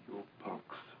you or your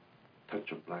punks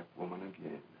touch a black woman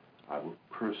again, I will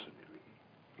personally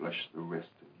flush the rest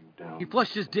of you down. He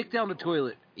flushed his dick down the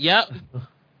toilet. Yep.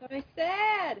 What I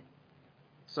said.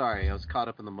 Sorry, I was caught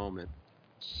up in the moment.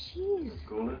 Jeez.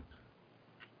 Call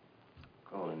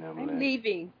an I'm ambulance.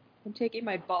 leaving. I'm taking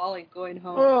my ball and going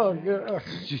home. Oh, good.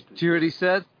 Did you hear what he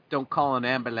said? Don't call an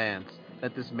ambulance.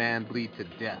 Let this man bleed to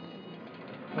death.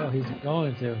 Oh, he's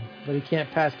going to. But he can't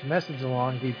pass the message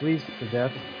along if he bleeds to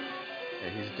death. Yeah,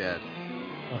 he's dead.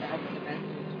 That's the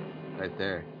message. Right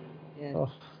there. Yeah.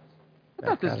 Oh, I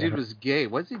thought this dude was gay.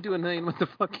 What's he doing hanging with the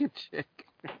fucking chick?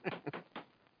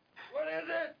 What is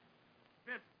it?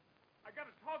 Vince, I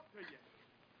gotta talk to you.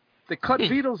 They cut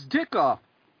Vito's dick off.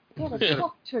 I gotta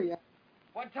talk to you.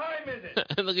 What time is it?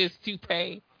 Look at his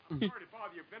toupee. Sorry to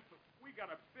bother you, Vince, but we got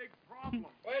a big problem.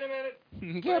 Wait a minute.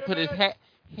 You gotta put his hat.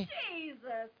 Jesus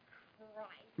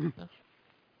Christ.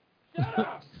 Shut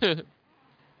up.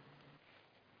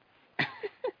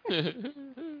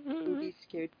 Movie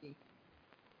scared me.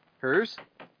 Hers?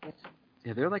 Yes.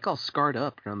 Yeah, they're like all scarred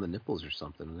up around the nipples or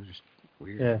something. They're just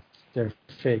weird. Yeah, they're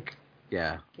fake.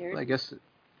 Yeah. Scared Well, I guess.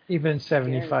 Even in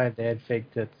 75, they had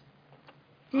fake tits.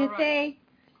 Did they?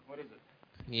 What is it?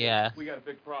 Yeah. We got a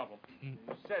big problem. You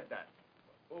said that.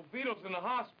 Well, Vito's in the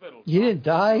hospital. You didn't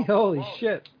die? Holy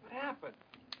shit. What happened?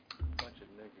 A bunch of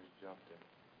niggers jumped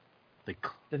in.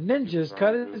 The ninjas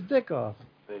cut his dick off.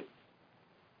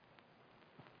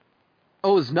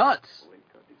 Oh, his nuts.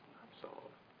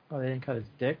 Oh, they didn't cut his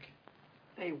dick?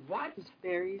 They what? His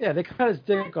berries. Yeah, they cut his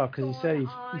dick off because he said he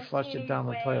flushed it down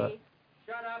the toilet.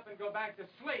 Shut up and go back to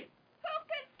sleep. Who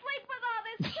can sleep with all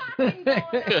this talking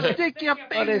going on? Stick your But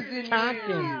fingers it's in talking.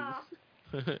 your ears.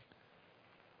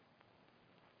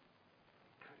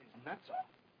 Nuts off.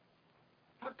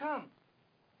 How come?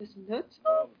 His nuts?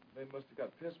 Well, they must have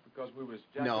got pissed because we was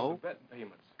jacking No. the betting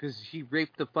payments. Because he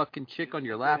raped the fucking chick on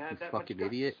your lap, you fucking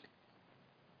idiot.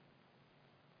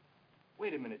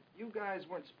 Wait a minute. You guys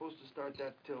weren't supposed to start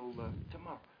that till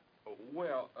tomorrow.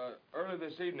 Well, earlier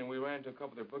this evening we ran into a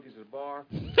couple of their bookies at a bar.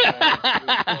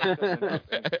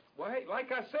 Well, hey,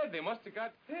 like I said, they must have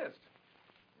got pissed.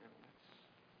 Yeah,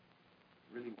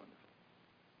 that's really wonderful.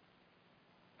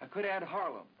 I could add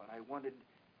Harlem, but I wanted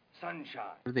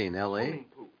sunshine. Are they in L.A.? Swimming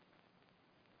pool.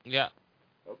 Yeah.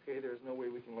 Okay, there's no way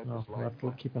we can let Oh, this we'll life have to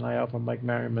go. keep an eye out for Mike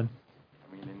Merriman.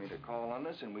 I mean, they made a call on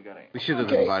us, and we got to... We should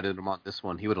have invited him on this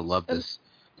one. He would have loved this.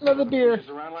 Another beer. Push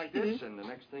us around like this, and the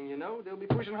next thing you know, they'll be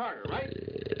pushing harder, right?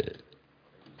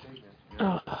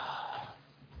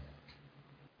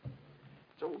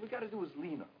 So what we got to do is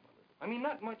lean on them a little. I mean,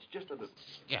 not much, just a little.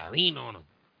 Yeah, lean on him.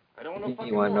 I don't want no fucking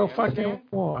You want war, no you fucking understand?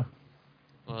 war.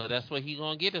 Well, that's what he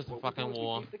gonna get is a What fucking we do is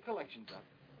war. We keep the collections up,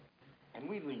 and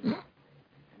we lean, and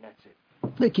that's it.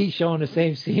 They keep showing the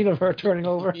same scene of her turning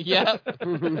over. Yep.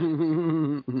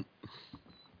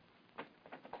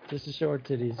 Just to show her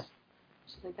titties.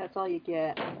 She's like, that's all you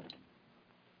get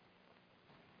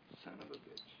Son of a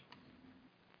bitch.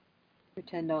 for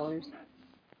 $10.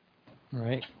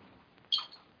 Right.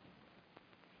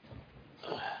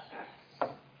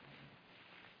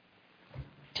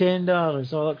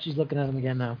 $10. Oh, look, she's looking at him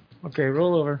again now. Okay,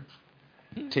 roll over.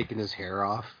 Taking his hair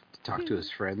off to talk to his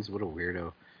friends. What a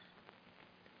weirdo.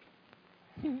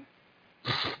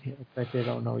 It looks like they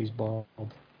don't know he's bald.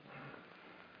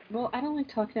 Well, I don't like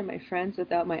talking to my friends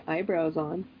without my eyebrows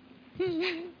on.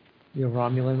 Your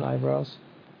Romulan eyebrows.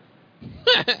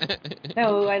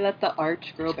 No, I let the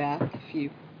arch grow back, if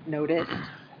you noticed.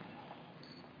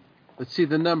 Let's see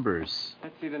the numbers.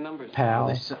 Let's see the numbers.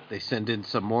 Pal. They send in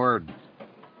some more.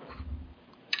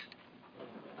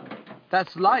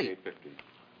 That's light.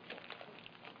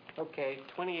 Okay,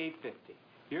 $28.50.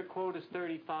 Your quote is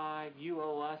 $35. You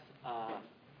owe us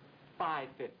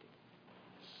 $5.50.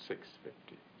 $6.50.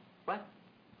 What?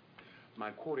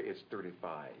 My quota is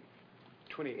 35.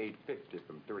 28.50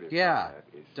 from 35 Yeah,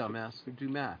 is dumbass. Who do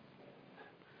math?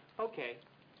 Okay,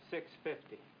 $6.50.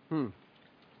 I don't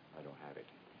have it.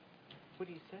 What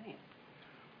are you saying?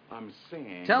 I'm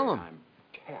saying Tell that him. I'm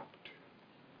tapped,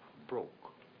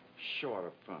 broke, short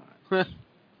of funds,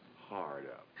 hard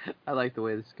up, I like the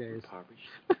way this guy is. impoverished,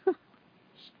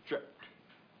 stripped,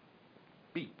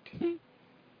 beat.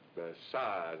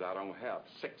 Besides, I don't have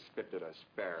 $6.50 to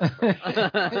spare. What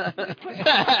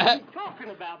are you talking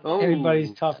about? Oh.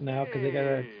 Everybody's tough now because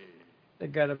they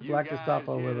got a Black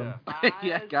Gestapo with them.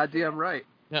 Yeah, goddamn right.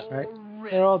 Yeah. Right?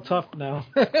 They're all tough now.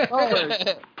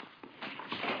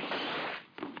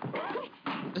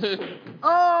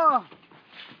 Oh!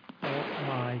 Oh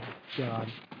my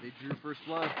God. They drew first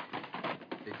blood.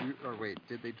 They drew, or wait,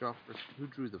 did they draw first? Who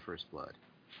drew the first blood?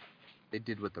 They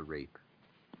did with the rape.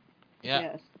 Yeah.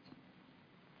 Yes.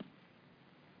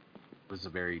 It was a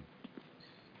very.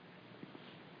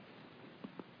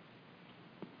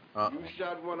 You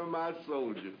shot one of my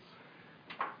soldiers.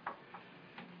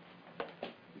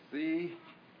 You see,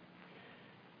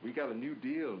 we got a new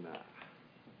deal now.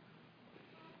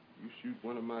 You shoot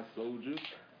one of my soldiers,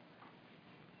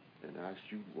 and I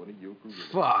shoot one of your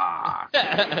gorillas. Fuck!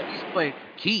 He's playing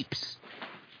keeps.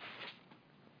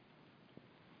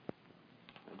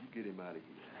 Now you get him out of here.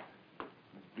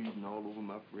 He's bleeding all over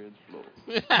my friend's floor.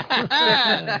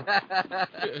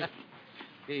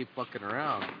 He ain't fucking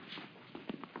around.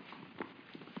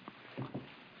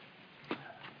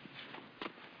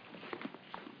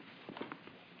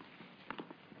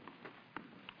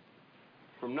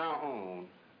 From now on,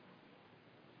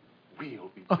 we'll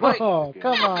be Oh, brothers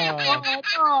come again.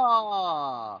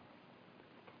 on.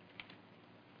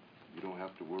 You don't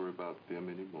have to worry about them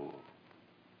anymore.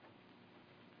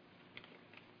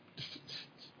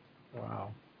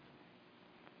 Wow.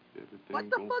 Everything What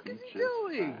the gonna fuck be is he just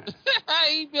doing? fine.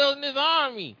 He building his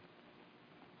army.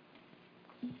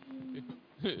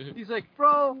 He's like,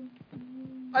 bro,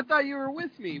 I thought you were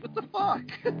with me. What the fuck?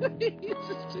 He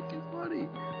just took his money.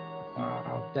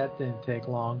 Wow, that didn't take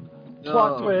long. No.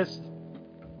 Plot twist.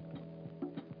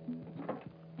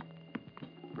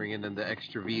 Bringing in the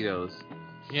extra vetoes.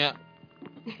 Yeah.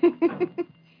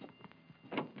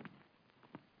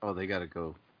 Oh, they gotta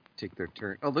go take their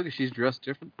turn. Oh, look, she's dressed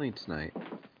differently tonight.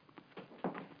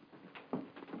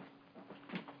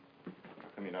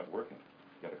 I mean, not working.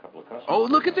 Got a couple of customers. Oh,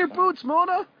 look at their boots,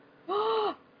 Mona!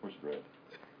 Where's Red?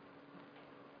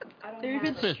 They're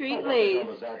even straight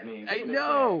laced. I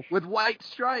know, with white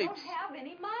stripes. have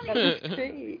any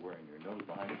Straight. Wearing your nose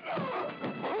behind it.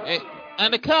 Hey,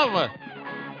 undercover.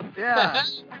 Yeah.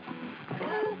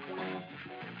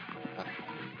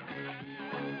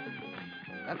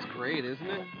 That's great, isn't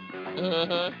it?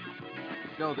 Uh-huh.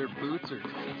 No, their boots are.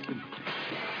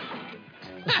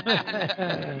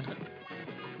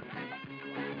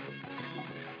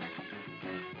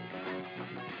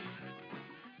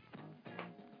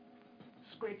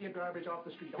 your garbage off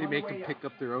the street. They on make the them way pick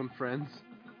up their own friends.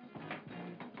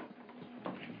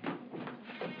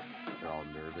 They're all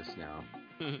nervous now.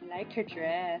 Liked her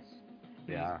dress.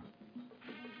 Yeah.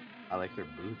 I like their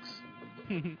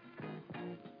boots.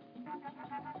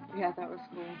 Yeah, that was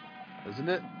cool. Isn't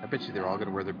it? I bet you they're all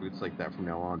gonna wear their boots like that from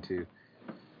now on too.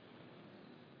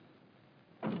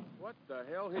 What the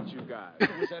hell hit you guys? It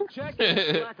was that Czech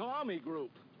Black Army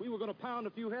group. We were going to pound a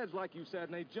few heads like you said,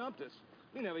 and they jumped us.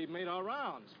 We never even made our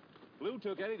rounds. Lou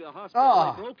took Eddie to the hospital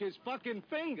and broke his fucking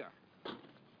finger.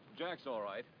 Jack's all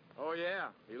right. Oh, yeah.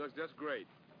 He looks just great.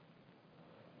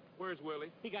 Where's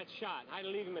Willie? He got shot. I had to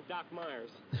leave him at Doc Myers.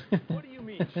 What do you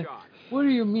mean, shot? What do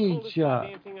you mean, Coldest shot?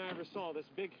 goddamn thing I ever saw. This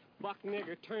big buck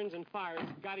nigger turns and fires,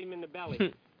 got him in the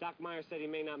belly. Doc Myers said he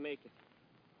may not make it.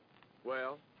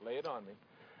 Well, Lay it on me.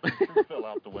 Fell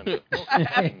out the window.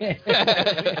 I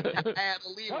had to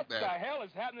leave what it there. the hell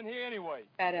is happening here anyway?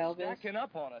 Fat Elvis. Stacking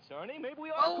up on us, Ernie. Maybe we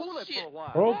ought to cool it for a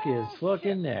while. Broke his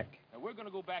fucking neck. And we're going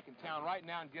to go back in town right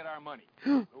now and get our money.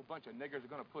 No bunch of niggers are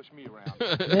going to push me around.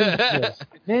 Ninjas.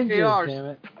 Ninjas, damn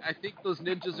it. I think those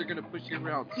ninjas are gonna push you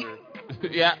around, sir.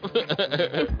 Yeah.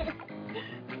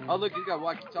 Oh look, you got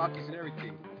walkie-talkies and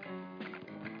everything.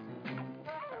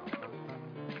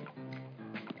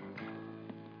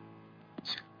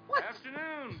 What?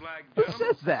 Afternoon, black Who gentlemen.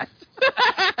 says that?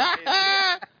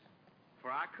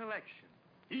 For our collection.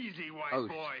 Easy, white Oh,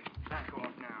 boy. Back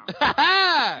off now.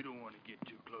 You don't want to get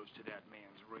too close to that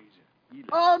man's razor. He'd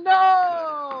Oh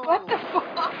no! What the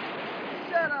fuck?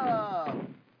 Shut up!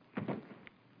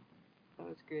 That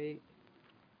was great.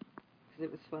 Because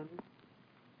it was fun.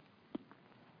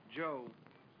 Joe,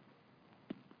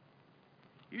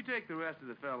 you take the rest of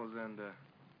the fellas and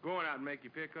go on out and make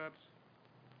your pickups.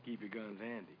 Keep your guns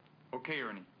handy. Okay,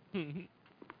 Ernie.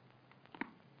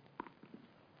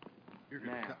 You're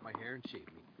gonna Now. cut my hair and shave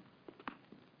me.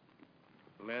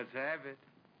 Let's have it.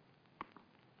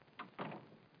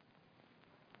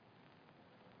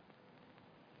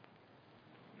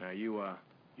 Now you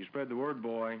spread the word,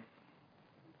 boy.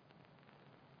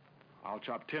 I'll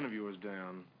chop 10 of yours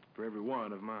down for every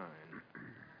one of mine.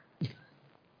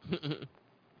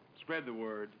 Spread the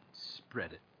word.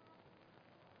 Spread it.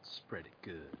 Spread it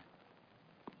good.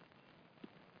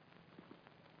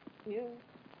 Yeah.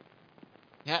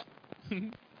 Yep.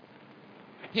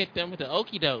 Hit them with the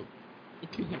okie doke.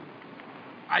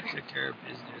 I took care of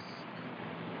business.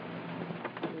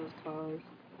 Those cars.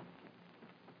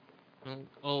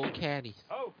 Old caddies.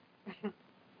 Oh.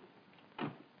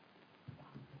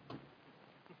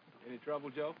 Any trouble,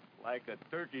 Joe? Like a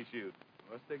turkey shoot.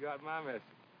 Must they got my message.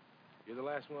 You're the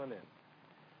last one in.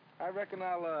 I reckon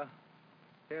I'll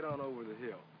head on over the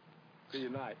hill. See you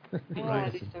tonight.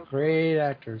 God, he's so Great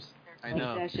actors. I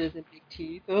know. Mustaches and big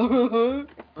teeth. Oh,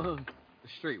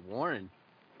 straight Warren.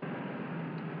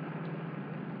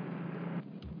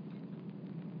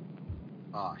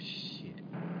 Oh shit.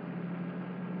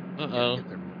 Uh-oh.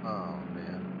 Oh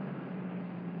man.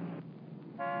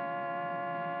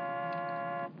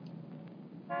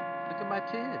 Look at my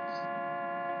tits.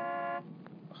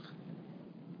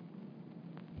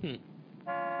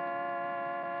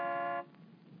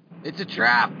 It's a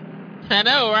trap. I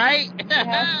know, right?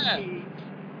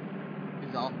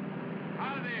 He's all.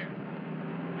 Out of there.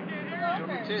 Show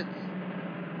me tits.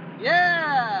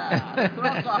 Yeah, that's what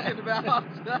I'm talking about.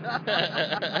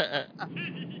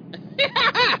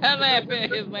 Laugh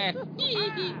at his laugh.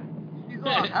 He's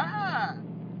all high.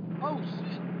 Oh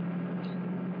shit.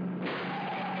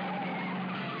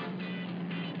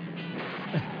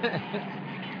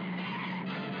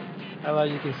 I love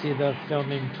you can see the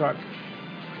filming truck.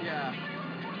 Yeah.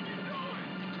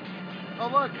 Oh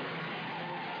look.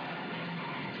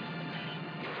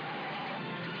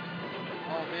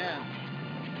 Oh man.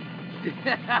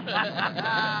 That's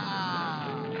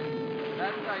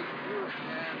how you do it,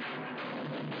 man.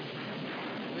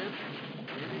 Lift,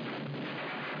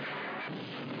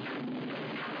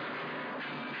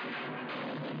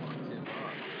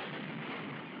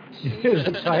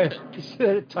 You see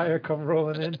the tire come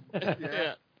rolling in.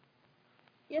 Yeah.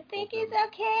 You think he's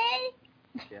okay?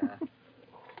 Yeah.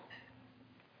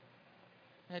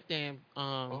 That damn,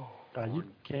 God, you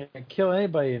can't kill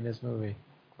anybody in this movie.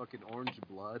 Fucking orange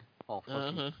blood. All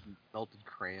fucking melted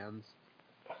crayons.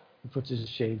 He puts his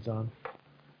shades on.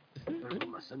 I put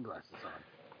my sunglasses on.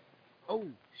 Oh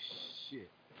shit.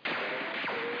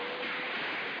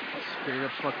 Straight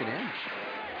up fucking inch.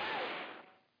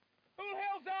 Who the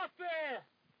hell's out there?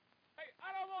 Hey,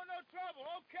 I don't want no trouble,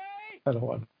 okay? I don't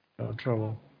want no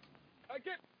trouble.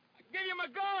 Give you my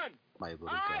gun. My little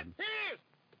All right, gun. here.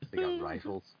 They got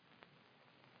rifles.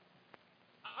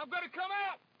 I'm gonna come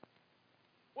out.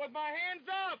 with my hands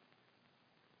up.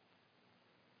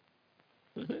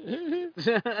 Hey,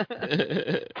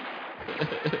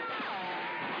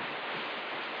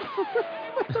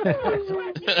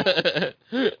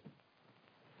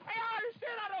 I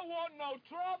said I don't want no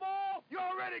trouble. You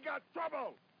already got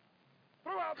trouble.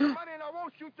 Throw out the money and I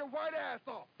won't shoot your white ass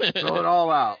off. Throw it all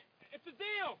out. It's a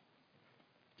deal.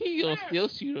 He gonna still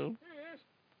shoot him.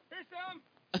 Here's some.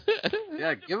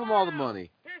 Yeah, give him all the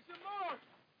money. Here's some more.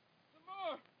 Some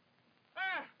more.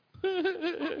 Ah.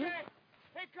 Okay.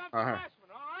 Here comes the All right. last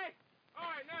one, all right? All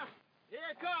right, now. Here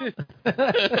it comes.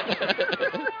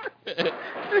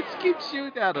 Just keep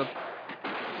shooting at him.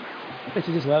 I think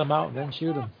you just let him out and then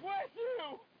shoot him. With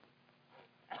you.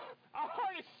 I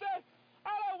already said I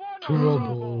don't want no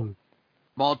Trouble.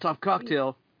 Molotov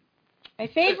cocktail. My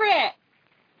favorite.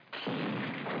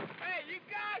 Hey, you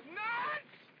guys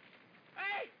nuts?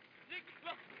 Hey,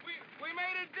 look, we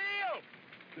made a deal.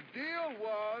 The deal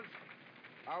was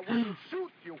I wouldn't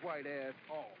shoot your white ass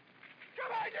off.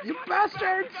 Come on, You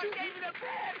bastards! I gave you the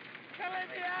pen. Now let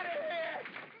me out of here.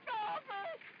 Stop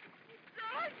it.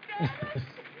 God damn it.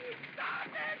 Stop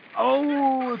it.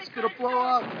 Oh, it's gonna blow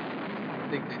up.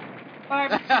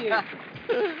 Barbecue.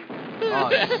 Oh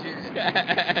shit!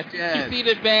 You see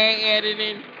the bag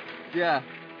editing? Yeah.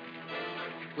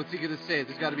 What's he gonna say?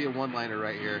 There's got to be a one-liner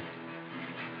right here.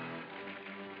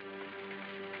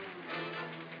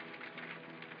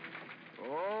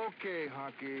 Okay,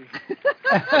 hockey.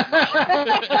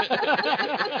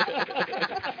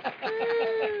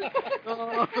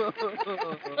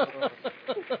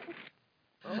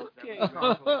 Okay.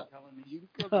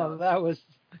 Oh, that was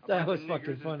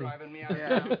fucking funny.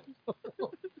 Yeah.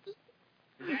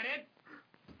 Is that it?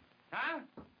 Huh?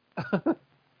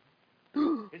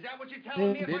 Is that what you're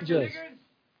telling me, a bunch of Ninjas.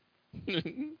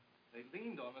 niggers? They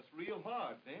leaned on us real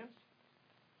hard, Vince.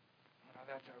 Now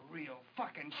that's a real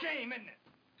fucking shame, isn't it?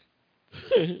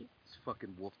 It's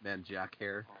fucking Wolfman Jack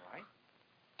hair. All right.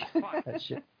 Fine.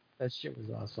 That shit was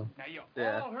awesome. Now you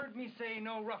Yeah. all heard me say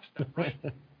no rough stuff, right?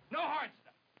 No hard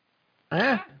stuff.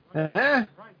 Huh?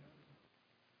 Right.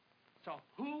 So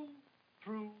who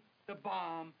threw the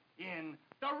bomb in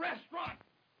the restaurant?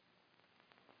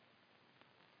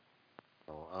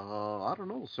 Oh, I don't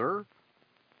know, sir.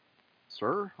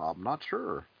 Sir, I'm not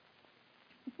sure.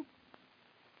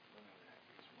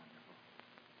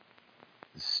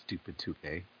 Stupid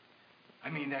 2K. I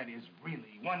mean, that is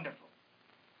really wonderful.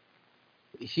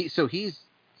 He's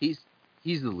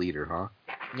the leader, huh?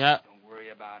 Yeah. Don't worry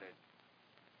about it.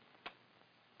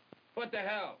 What the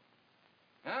hell?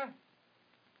 Huh?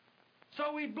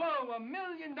 So we blow $1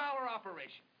 million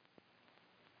operation.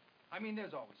 I mean,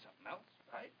 there's always something else,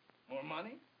 right? More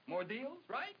money, more deals,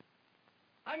 right?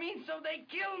 I mean, so they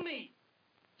kill me.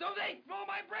 So they blow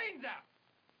my brains out.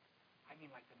 I mean,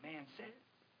 like the man says,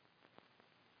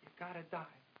 you gotta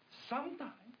die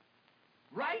sometime,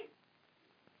 right?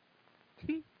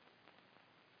 You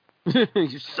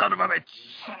son of a bitch.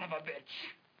 Son of a bitch.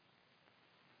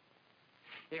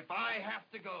 If I have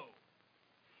to go,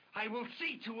 I will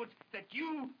see to it that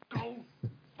you go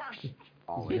first.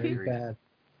 All Very angry. bad.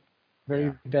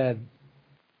 Very bad.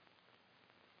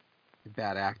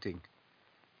 Bad acting.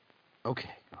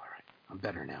 Okay, all right. I'm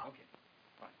better now. Okay.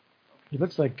 He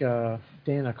looks like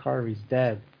Dana Carvey's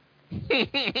dad. We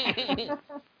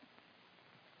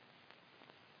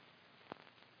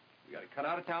gotta cut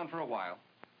out of town for a while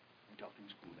until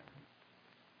things cool down.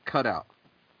 Cut out.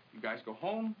 You guys go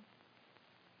home,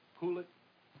 cool it,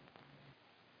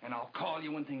 and I'll call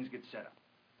you when things get set up.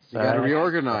 You got to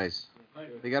reorganize.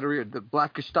 They got to the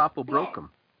Black Gestapo broke them.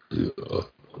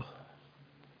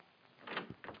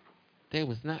 They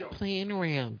was not playing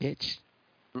around, bitch.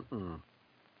 Mm-mm.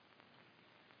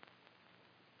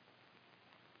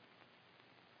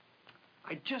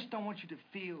 I just don't want you to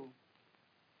feel.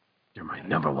 You're my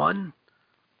number one.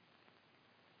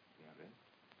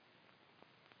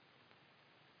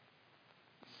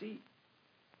 See,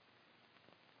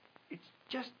 it's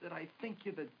just that I think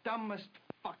you're the dumbest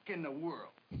fuck in the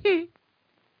world. Thanks,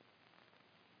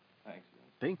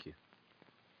 Vince. Thank you.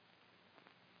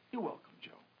 You're welcome,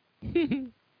 Joe.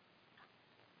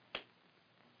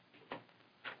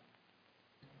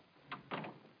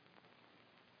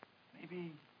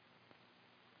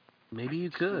 Maybe you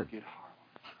could. Get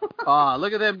Ah,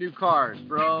 look at them new cars,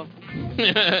 bro.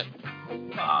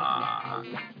 Ah,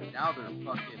 now they're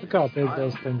fucking. Look how big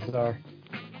those things are.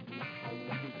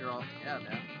 They're all, yeah,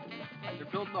 man. They're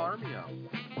building the army up.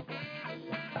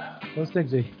 Those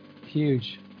things are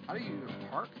huge. How do you even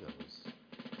park those?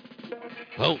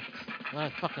 Boats.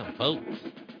 Not fucking boats.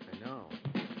 I know.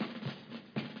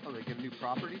 Oh, they get new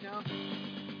property now?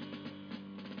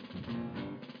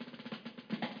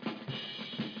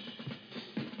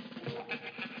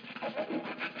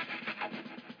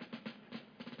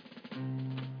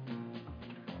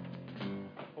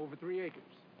 Over 3 acres.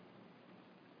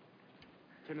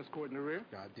 Tennis court in the rear.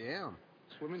 Goddamn.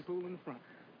 Swimming pool in the front.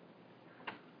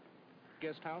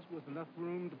 Guest house with enough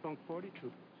room to bunk 40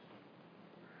 troopers.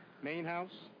 Main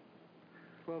house,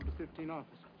 12 to 15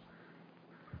 officers.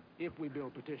 If we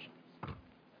build petitions.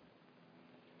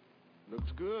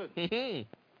 Looks good.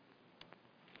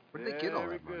 Where'd they get all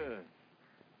that money?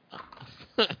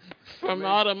 From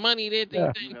all the money that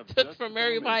they took from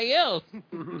everybody else.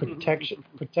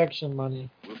 Protection money.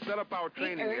 We'll set up our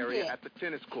training area at the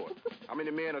tennis court. How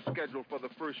many men are scheduled for the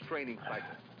first training cycle?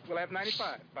 We'll have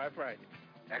 95 by Friday.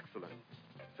 Excellent.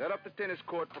 Set up the tennis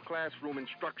court for classroom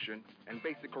instruction and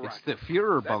basic karate. It's the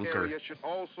Führer That bunker. area should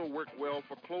also work well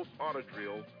for close order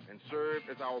drill and serve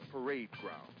as our parade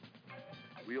ground.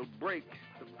 We'll break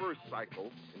the first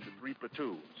cycle into 3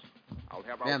 platoons. I'll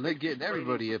have our Man, they're basic getting training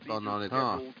everybody up on it,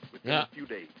 huh? scheduled within Yeah. a few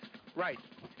days. Right.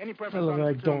 Any They preference look on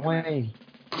like platoon command? Dwayne.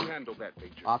 You handle that,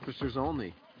 Major. Officers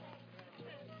only.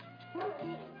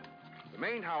 The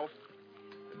main house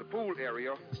and the pool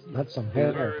area That's some will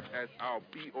hair. serve as our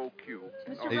BOQ.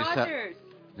 Mr. They just have- Rogers.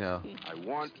 No. I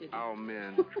want our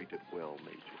men treated well,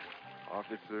 Major.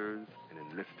 Officers and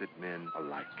enlisted men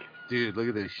alike. Dude, look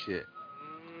at this shit.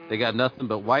 They got nothing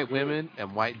but white women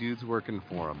and white dudes working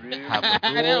for them. Have a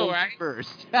I know, gold right?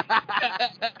 First.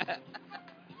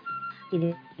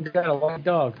 You got a white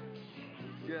dog.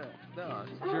 Yeah, no,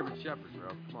 it's a German Shepherd, bro.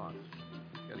 Come on.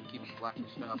 Gotta keep it black and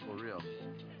stuff for real.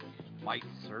 White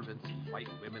servants, white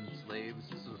women slaves.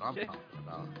 This is what I'm talking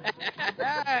about.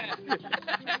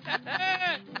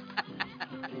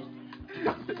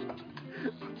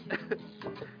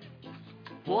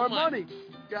 More money.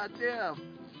 Goddamn.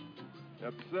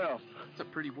 Himself. It's a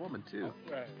pretty woman, too.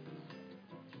 Right.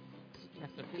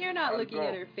 You're not looking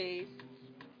at her face.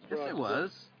 Yes, it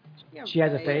was. You're She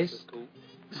has a right. face. Cool.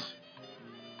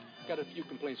 Got a few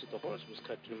complaints that the horse was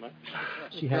cut too much.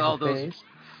 She has All a those face.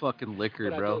 fucking liquor,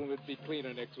 But I told bro. him it'd be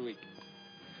cleaner next week.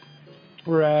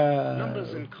 Bruh.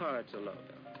 Numbers and cards are low.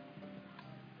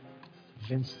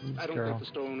 Vincent's I don't girl. think the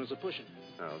store owners are pushing.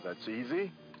 Now, that's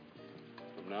easy.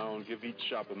 From now on, give each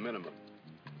shop a minimum.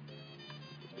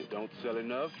 If they don't sell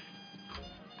enough,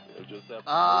 they'll just have to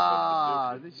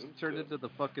Ah, make up the this difference turned into the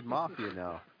fucking mafia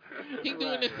now. He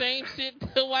doing the same shit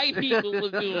the white people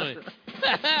was doing.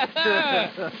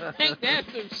 Ain't that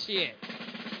some shit?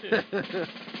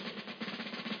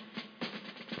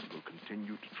 We'll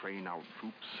continue to train our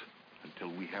troops until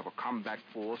we have a combat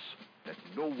force that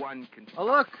no one can stop. Oh,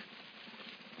 look.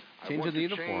 I Changing want the to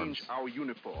uniforms. change our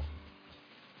uniform.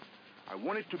 I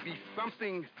want it to be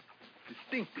something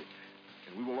distinctive.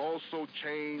 And we will also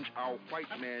change our white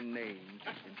man names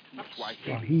into Swahili.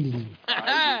 Swahili.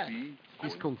 I will be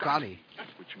He's Konkani.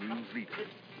 which means leader.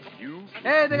 You,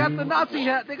 Hey, they got the Nazi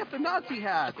hat. They got the Nazi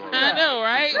hat. I know,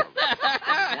 right?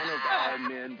 one of our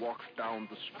men walks down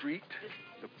the street,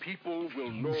 the people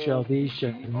will know You shall be who we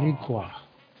are. Shaniqua.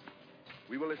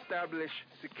 We will establish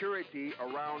security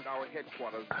around our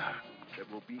headquarters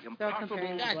that will be They're impossible.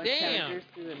 comparing God blood damn. characters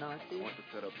to the I Nazis. want to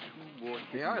set up 2 more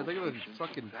They are. Look at those locations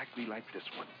fucking- exactly like this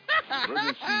one.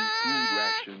 Emergency food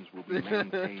rations will be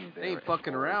maintained there. They ain't at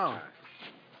fucking all around. times.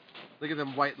 Look at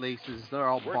them white laces. They're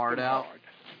all Work barred them out. hard.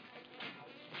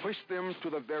 Push them to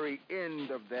the very end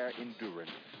of their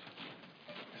endurance.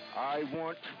 I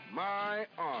want my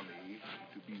army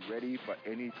to be ready for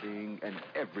anything and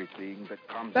everything that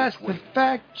comes That's its the way.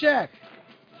 fact check.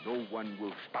 No one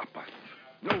will stop us.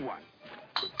 No one.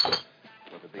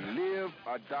 Whether they live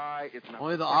or die, it's not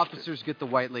Only the question. officers get the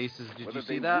white laces. Did Whether you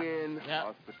see they that? win Yeah.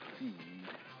 or succeed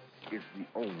is the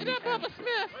only Get up, Papa answer.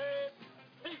 Smith.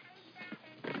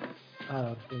 I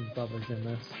don't think Bubba's in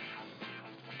this.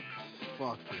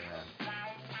 Fuck yeah.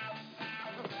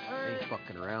 They ain't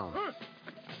fucking around.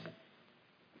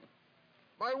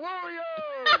 My warriors!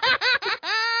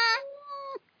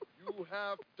 You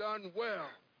have done well.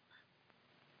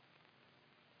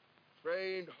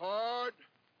 Trained hard.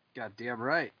 Goddamn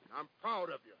right. I'm proud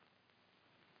of you.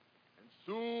 And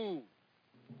soon,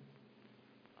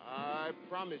 I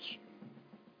promise you,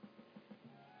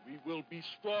 we will be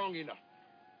strong enough.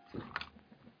 And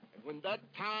when that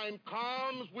time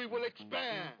comes, we will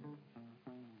expand.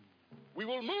 We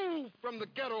will move from the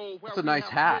ghetto where That's a we nice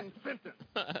have hat. been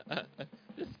sentenced.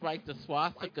 Despite the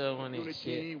swastika on his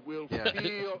Unity shit. will Yeah.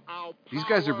 feel our These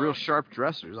guys are power. real sharp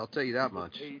dressers. I'll tell you that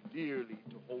much. Pay dearly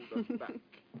to hold us back.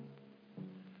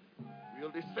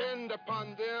 We'll descend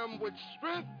upon them with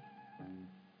strength.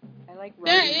 I like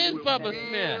That Roger. is Bubba Feel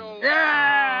Smith.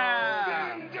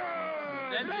 Yeah!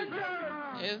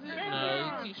 Is it?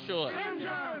 No, he's too short.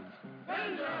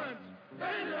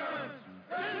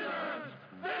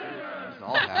 It's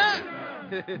all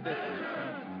happening.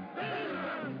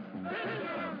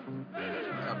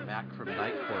 Got Mac from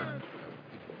Night Court.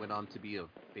 He went on to be a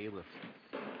bailiff.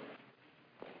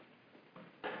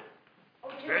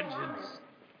 Vengeance.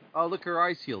 Oh, look, her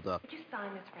eyes healed up. Would you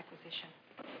sign this requisition?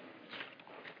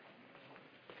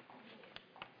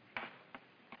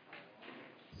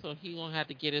 So he gonna have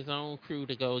to get his own crew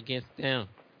to go against them.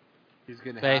 He's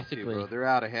gonna Basically. have to, bro. They're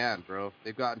out of hand, bro.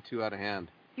 They've gotten too out of hand.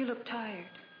 You look tired.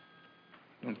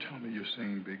 Don't tell me you're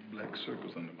seeing big black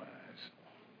circles under my eyes.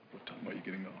 What time are you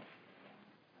getting off?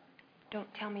 Don't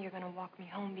tell me you're going to walk me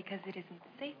home because it isn't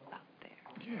safe out there.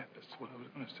 Yeah, that's what I was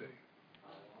going to say.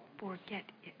 Forget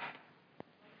it.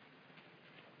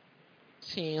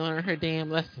 She ain't learned her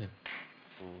damn lesson.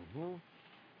 Mm-hmm.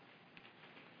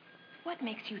 What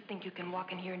makes you think you can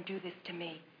walk in here and do this to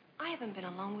me? I haven't been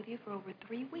alone with you for over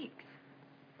 3 weeks.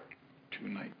 2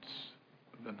 nights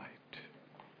of the night.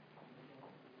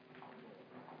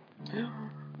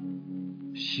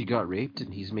 She got raped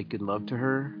and he's making love to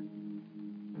her,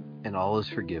 and all is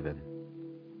forgiven.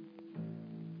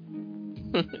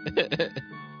 The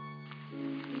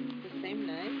same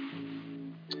night?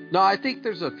 No, I think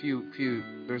there's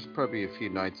there's probably a few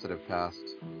nights that have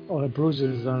passed. Oh, the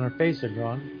bruises on her face are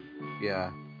gone.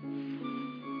 Yeah.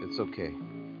 It's okay.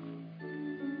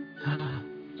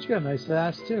 She got a nice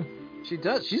ass, too. She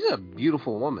does. She's a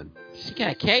beautiful woman. She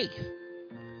got cake.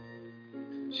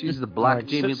 She's the black Right,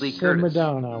 Jamie Lee simmer Curtis.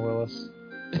 down now, Willis.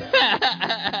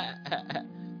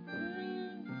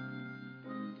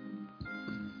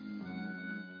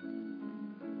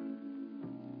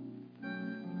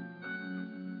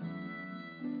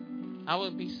 I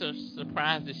would be so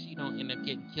surprised if she don't end up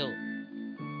getting killed.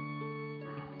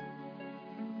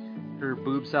 Her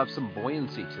boobs have some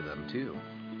buoyancy to them, too.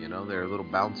 You know, they're a little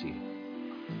bouncy.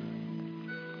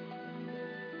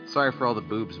 Sorry for all the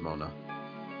boobs, Mona.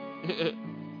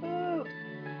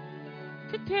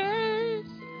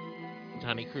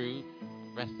 Johnny Cruz,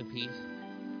 rest in peace.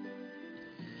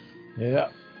 Yeah.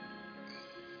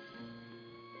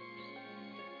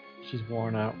 She's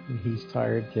worn out, and he's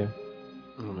tired, too.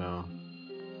 Oh, no.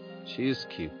 She is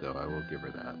cute, though. I will give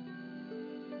her that.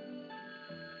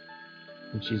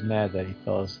 And she's mad that he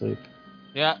fell asleep.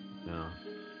 Yeah. No.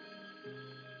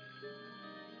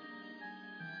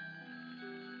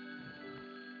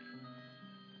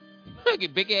 Look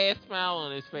at big ass smile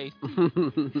on his face.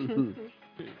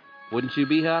 Wouldn't you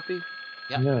be happy?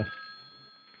 Yeah.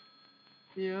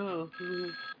 Yeah.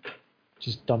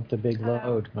 Just dumped a big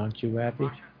load. Aren't you happy?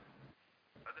 Some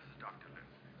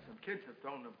kids have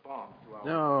thrown a bomb to our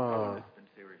No. town that's been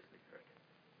seriously hurt.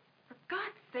 For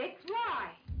God's sakes,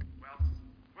 why? Well,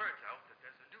 word's out that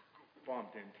there's a new group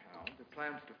formed in town that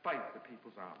plans to fight the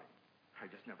People's Army. I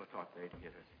just never thought they'd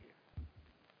hit us here.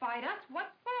 Fight us?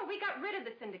 What for? We got rid of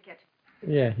the syndicate.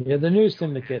 Yeah, the news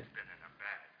syndicate.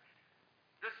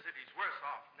 This city's worse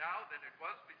off now than it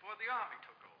was before the Army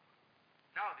took over.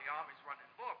 Now the Army's running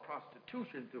more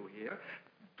prostitution through here,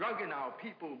 drugging our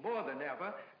people more than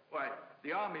ever. Why,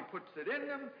 the Army puts it in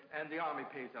them, and the Army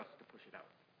pays us to push it out.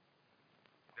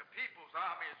 The People's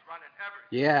Army is running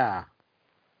everything. Yeah.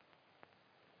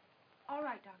 All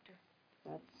right, Doctor.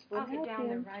 That's what I'll get down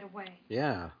there happened. right away.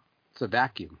 Yeah. It's a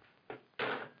vacuum.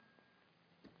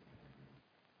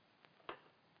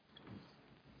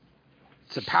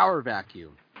 It's a power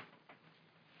vacuum.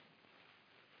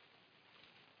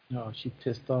 No, she's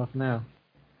pissed off now.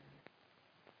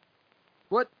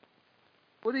 What?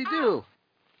 What'd he do?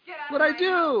 Get out What'd of I my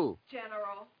do? house,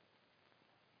 General.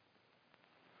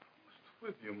 What's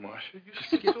with you, Marcia? You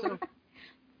Schizo.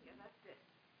 Yeah, that's it.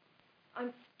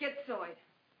 I'm schizoid.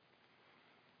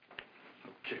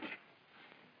 Okay.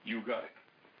 You got it.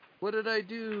 What did I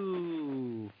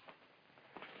do?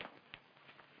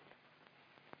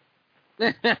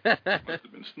 Must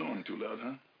have been snoring too loud,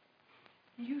 huh?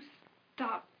 You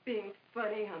stopped being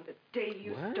funny on the day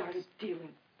you What? started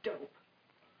dealing dope.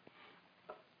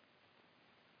 What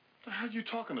the hell are you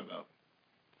talking about?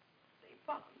 They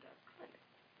bombed our clinic.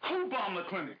 Who bombed the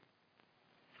clinic?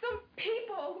 Some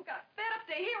people who got fed up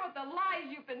to hear what the lies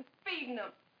you've been feeding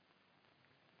them.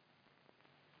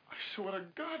 I swear to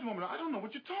God, woman, I don't know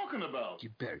what you're talking about.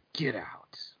 You better get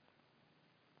out.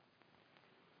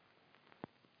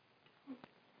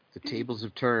 The tables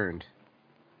have turned.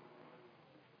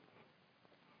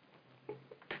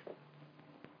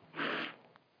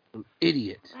 An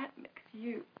idiot. That makes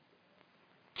you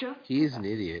just. He's an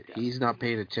idiot. He's not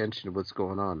paying attention to what's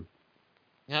going on.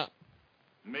 Yeah.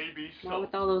 Maybe so. Not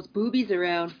with all those boobies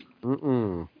around.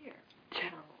 Mm-mm. Here,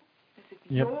 General. This is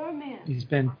Yep. your man. He's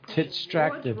been Your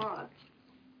tit-stracted. drugs.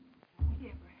 We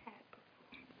ever had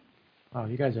Oh,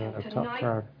 you guys are a tough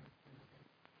crowd.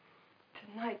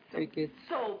 Tonight, Very good.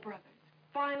 Soul Brothers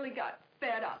finally got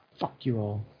fed up. Fuck you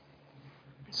all.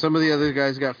 Some of the other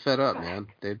guys got fed up, man.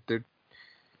 They're.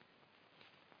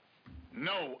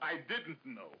 No, I didn't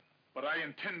know, but I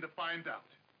intend to find out.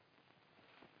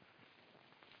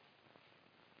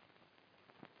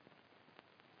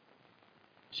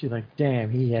 She's like, damn,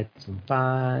 he had some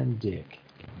fine dick.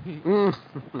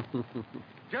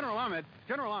 General Ahmed,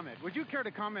 would you care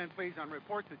to comment, please, on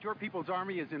reports that your People's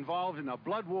Army is involved in a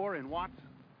blood war in Watts?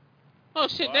 Oh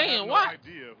shit, Well, they I have in no what?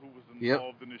 idea who was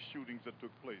involved in the shootings that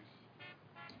took place.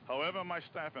 However, my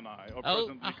staff and I are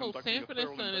presently I hope conducting Sanford a and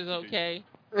thorough Son is investigation. okay.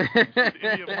 Should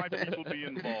any of my people be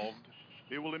involved,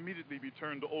 they will immediately be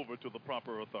turned over to the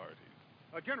proper authorities.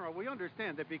 General, we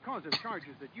understand that because of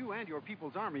charges that you and your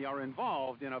People's Army are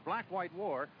involved in a black-white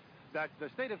war, that the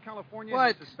state of California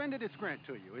has suspended its grant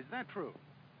to you. Is that true?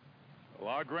 Well,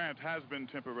 our grant has been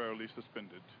temporarily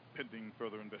suspended, pending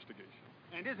further investigation.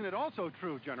 And isn't it also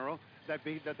true, General, that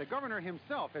the governor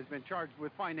himself has been charged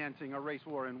with financing a race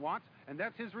war in Watts, and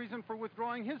that's his reason for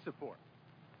withdrawing his support?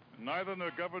 Neither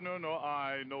the governor nor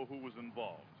I know who was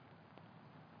involved.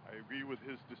 I agree with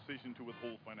his decision to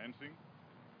withhold financing.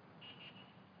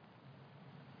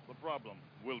 The problem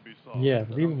will be solved. Yeah,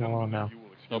 leave him alone now.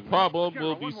 The problem General,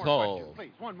 will be one more solved. question,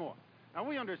 please, one more. Now,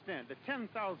 we understand that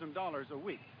 $10,000 a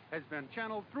week has been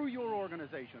channeled through your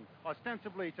organization,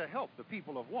 ostensibly to help the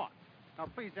people of Watts. Now,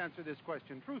 please answer this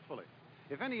question truthfully.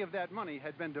 If any of that money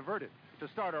had been diverted to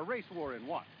start a race war in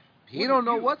Watts, He don't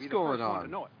know you what's be the going first one on.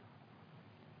 to know it?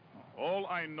 All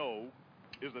I know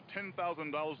is that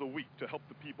 $10,000 a week to help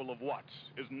the people of Watts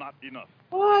is not enough.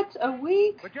 What? A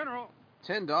week? But, General...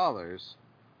 $10.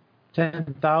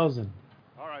 10,000,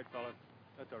 All right, fellas.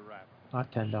 That's a wrap. not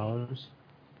 $10.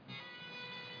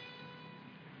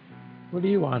 What do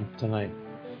you want tonight?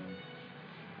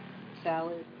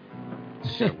 Salad.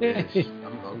 Shit, wish.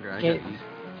 I'm hungry. I gotta eat.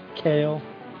 Kale.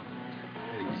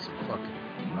 I gotta eat some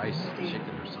fucking rice and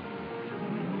chicken or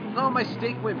something. No, my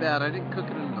steak went bad. I didn't cook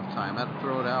it in enough time. I had to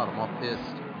throw it out. I'm all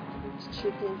pissed. It's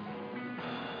chicken.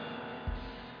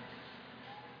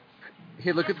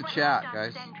 Hey, look at the chat,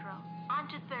 guys.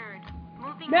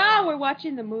 No, we're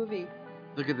watching the movie.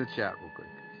 Look at the chat real quick.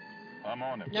 I'm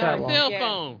on it. No, Chat it's won't. again.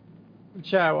 phone.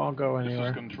 Chat won't go This anywhere.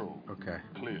 is control. Okay.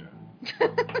 Clear.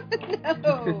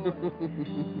 Oh.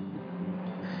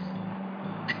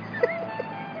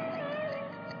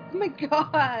 Oh my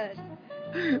god.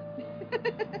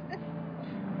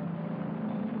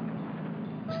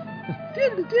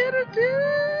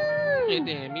 Hey,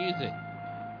 damn music.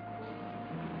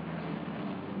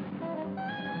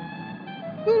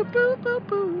 Boo, boo, boo,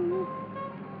 boo.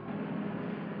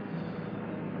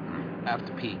 I have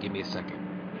to pee. Give me a second.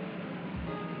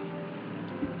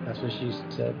 That's what she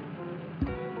said.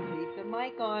 Leave the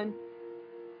mic on.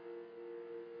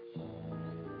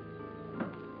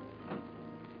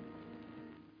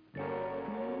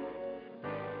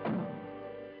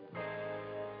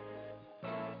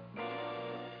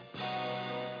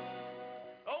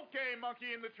 Okay,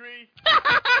 monkey in the tree. You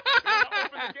want to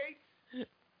open the gate?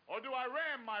 Or do I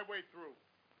ram my way through?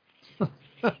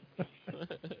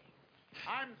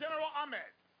 I'm General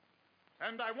Ahmed,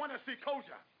 and I want to see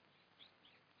Koja.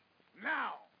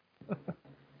 Now.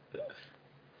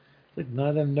 It's like none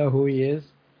of them know who he is.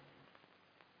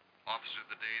 Officer of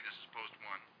the day, this is Post 1.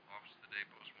 Officer of the day,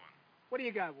 Post 1. What do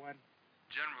you got, one?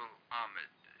 General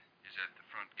Ahmed is at the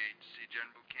front gate to see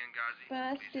General Ken Ghazi.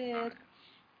 Busted.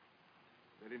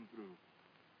 Let him through.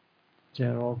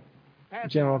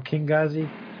 General King Ghazi.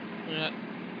 Yeah.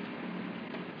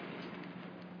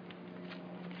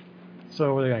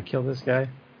 So we're gonna kill this guy?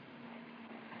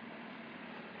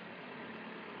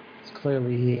 It's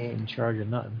clearly he ain't in charge of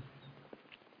nothing.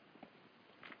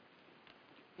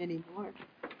 Anymore.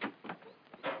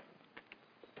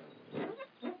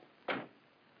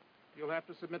 You'll have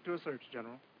to submit to a search,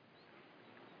 General.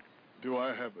 Do I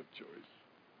have a choice?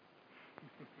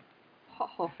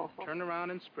 Turn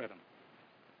around and spread them.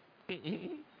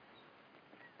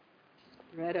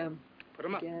 Read him. Put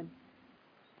him up. Again.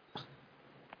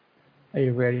 Are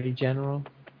you ready, General?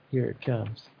 Here it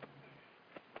comes.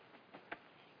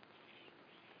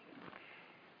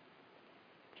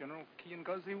 General Ken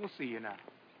Ghazi will see you now.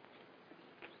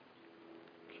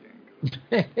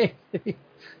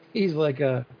 He's like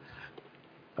a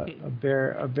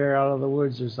bear out of the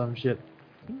woods or some shit.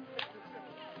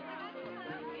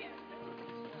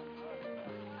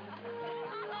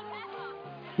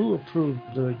 Who approved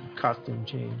the costume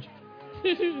change?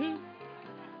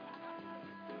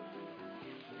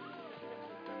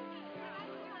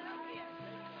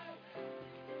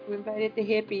 We invited the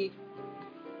hippie.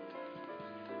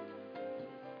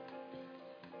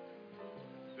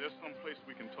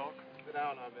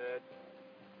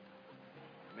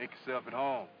 Make yourself at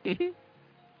home.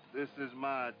 This is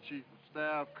my chief of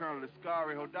staff, Colonel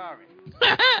Ascari Hodari.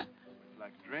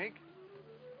 Like a drink?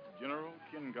 General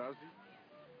Kiangazi,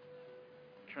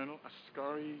 Colonel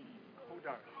Ascari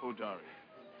Hodari.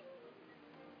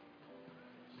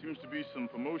 Seems to be some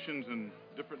promotions and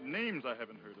different names I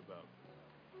haven't heard about.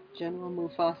 General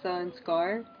Mufasa and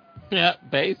Scar. Yeah,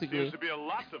 basically. Seems to be a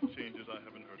lot of changes I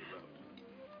haven't heard about.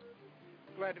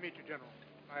 Glad to meet you, General.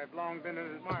 I have long been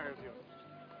an admirer of yours.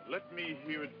 Let me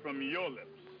hear it from your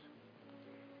lips.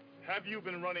 Have you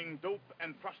been running dope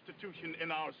and prostitution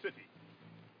in our city?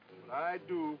 What I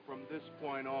do from this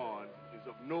point on is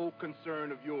of no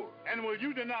concern of yours. And will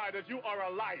you deny that you are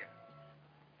a liar?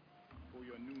 For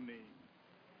your new name,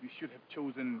 you should have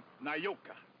chosen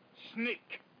Nayoka,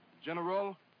 Snake.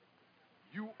 General,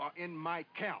 you are in my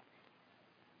camp.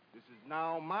 This is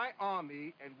now my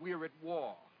army, and we're at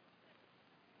war.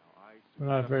 We're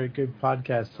not a very good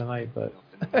podcast tonight, but...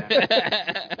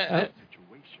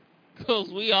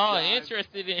 Because we are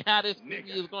interested in how this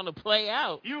movie is going to play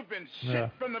out. You've been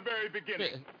shit from the very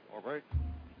beginning. All right?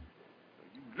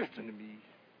 You listen to me.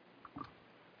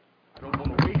 I don't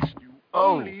want to waste you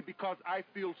only because I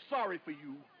feel sorry for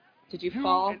you. Did you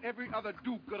fall? And every other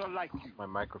do-gooder like you. My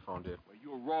microphone did. Where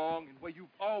you're wrong and where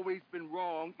you've always been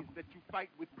wrong is that you fight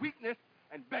with weakness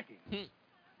and begging.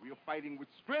 We are fighting with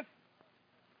strength.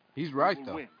 He's right, will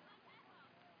though. Win.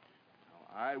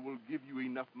 Now, I will give you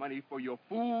enough money for your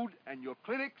food and your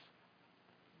clinics.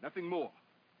 Nothing more.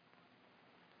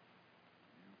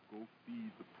 You go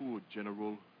feed the poor,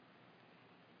 General.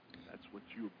 That's what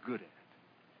you're good at.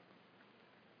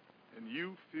 And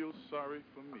you feel sorry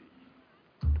for me.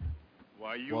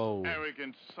 Why, you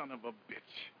arrogant son of a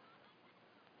bitch.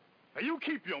 Now, you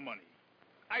keep your money.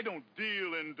 I don't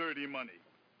deal in dirty money.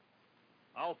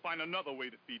 I'll find another way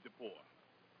to feed the poor.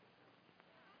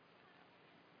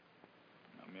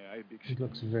 Now, may I be He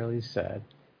looks really sad.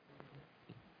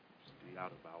 Stay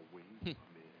out of our way,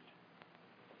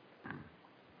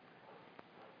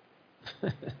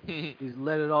 Ahmed. He's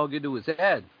let it all get to his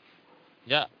head.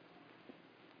 Yeah.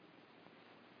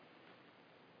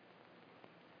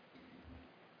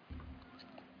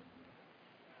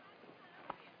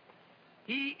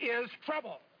 He is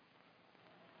trouble.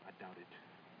 I doubt it.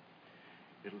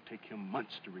 It'll take him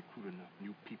months to recruit enough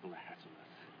new people to hassle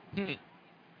us.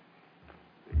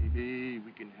 Baby,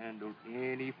 we can handle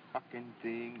any fucking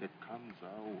thing that comes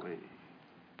our way.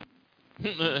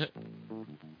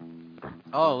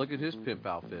 Oh, look at his pimp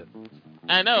outfit.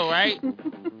 I know, right?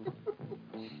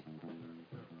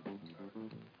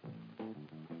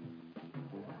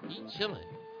 He chilling.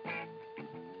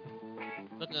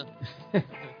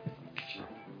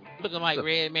 Looking like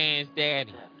Red Man's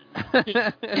daddy.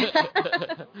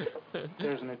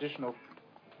 There's an additional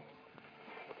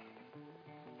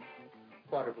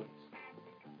quarter, please.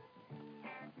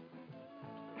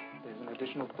 There's an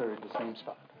additional third, the same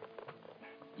spot.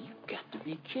 You got to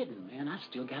be kidding, man. I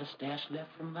still got a stash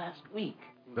left from last week.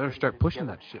 Better start pushing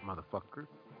that shit, motherfucker.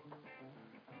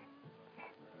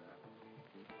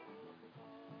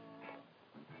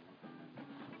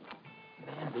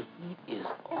 Man, the heat is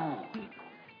on.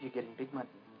 You're getting big money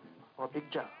for a big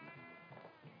job.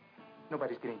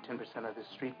 Nobody's getting 10% of this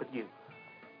street but you.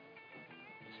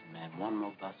 Listen, man, one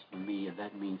more bus for me, and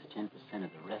that means 10% of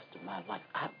the rest of my life.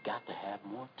 I've got to have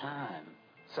more time.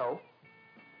 So?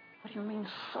 What do you mean,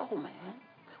 so, man?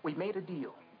 We made a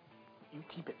deal. You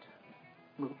keep it.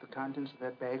 Move the contents of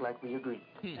that bag like we agreed.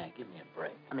 Now, give me a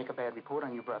break. I make a bad report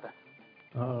on you, brother.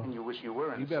 Oh. And you wish you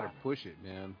were in You the better sun. push it,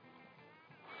 man.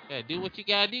 Yeah, do what you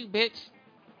gotta do, bitch.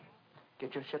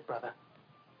 Get your shit, brother.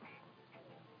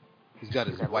 He's got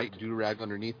his white do-rag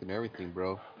underneath and everything,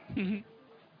 bro. You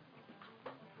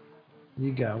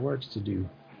got works to do.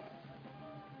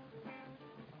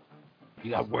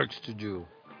 You got works to do.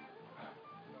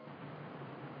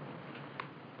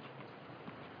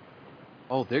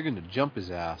 Oh, they're gonna jump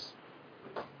his ass.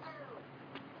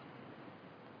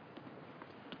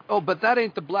 Oh, but that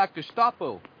ain't the Black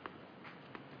Gestapo.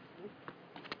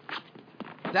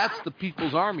 That's the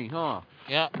People's Army, huh?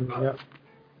 Yeah. Yep.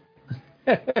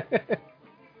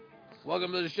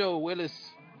 Welcome to the show, Willis.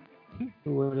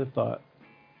 Who would have thought?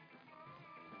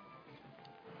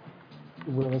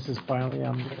 Willis is finally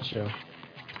on the show.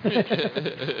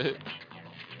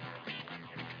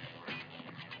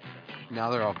 Now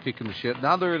they're all kicking the shit.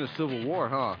 Now they're in a civil war,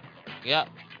 huh? Yep.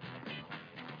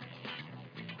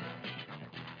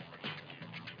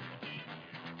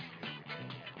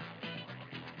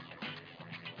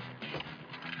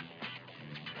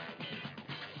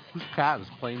 Whose cat is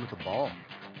playing with the ball?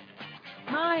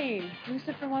 Mine.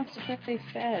 Lucifer wants to bet they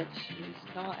fetch.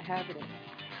 He's not having it.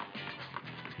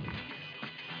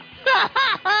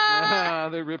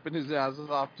 They're ripping his ass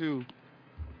off too.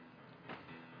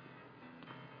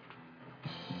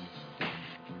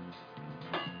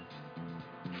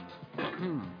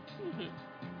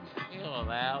 You know,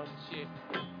 loud shit.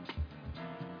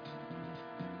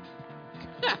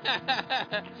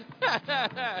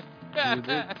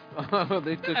 Dude,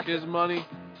 they took his money.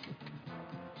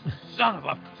 Son of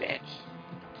a bitch.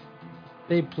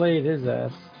 They played his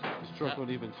ass. His trunk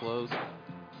won't even close,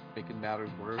 making matters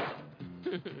worse.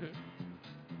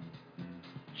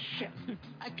 Shit.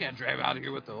 I can't drive out of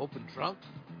here with the open trunk.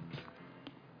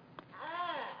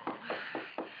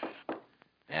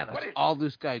 Man, that's all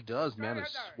this guy does, man,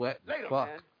 is sweat and Later, fuck.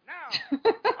 man. Now.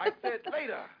 I said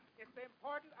later. It's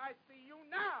important I see you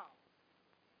now.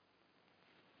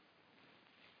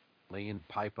 Laying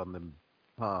pipe on them,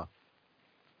 huh?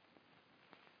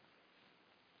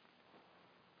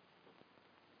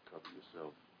 Cover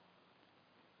yourself.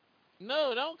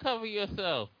 No, don't cover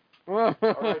yourself. All right,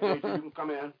 Major, you can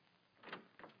come in.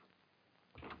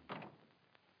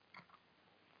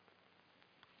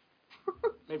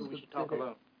 Maybe we should talk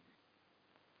alone.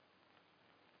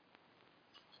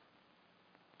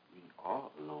 We are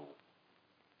alone.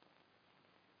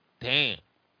 Damn.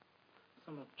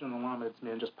 Some of General Ahmed's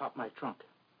men just popped my trunk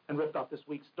and ripped off this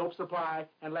week's dope supply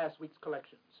and last week's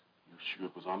collections. You sure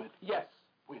it was Ahmed? Yes.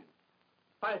 When?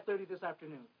 5:30 this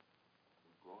afternoon.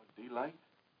 Broad daylight?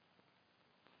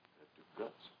 That took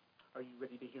guts. Are you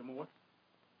ready to hear more?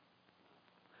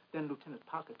 Then Lieutenant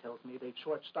Parker tells me they've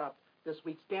short-stopped this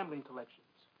week's gambling collections.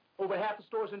 Over half the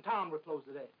stores in town were closed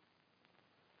today.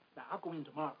 Now, I'll go in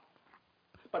tomorrow.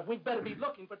 But we'd better be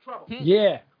looking for trouble.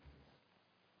 Yeah.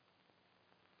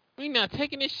 We not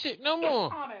taking this shit no more.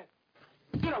 It's Ahmed.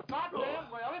 You know, goddamn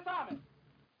well, it's Ahmed.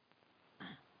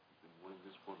 Been wanting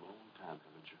this for a long time,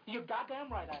 haven't you? You're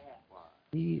goddamn right I have. Why?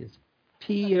 He is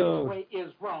This PO'd. way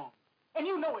is wrong. And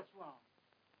you know it's wrong.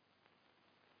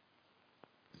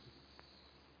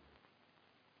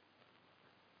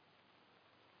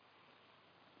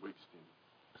 Wait, Steve.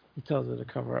 He tells her to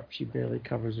cover up. She barely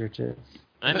covers her tits.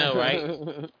 I know,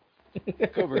 right?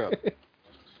 Cover up.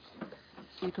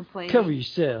 You complain. Cover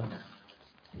yourself.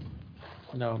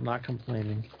 No, I'm not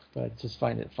complaining, but I just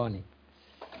find it funny.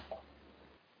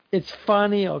 It's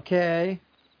funny, okay?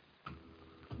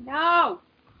 No.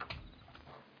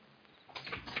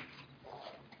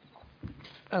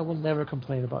 I will never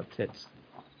complain about tits.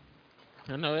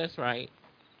 I know that's right.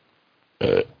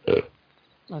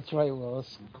 That's right,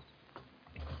 Willis.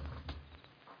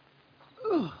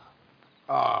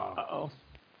 Uh-oh.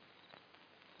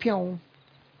 Pew.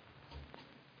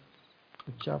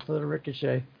 Watch out for the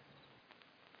ricochet.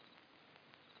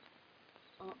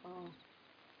 Uh-oh.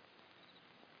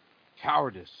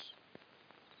 Cowardice.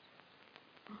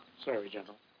 Sorry,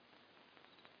 General.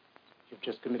 You've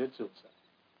just committed suicide.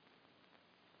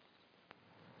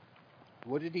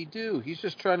 What did he do? He's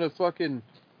just trying to fucking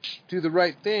do the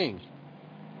right thing.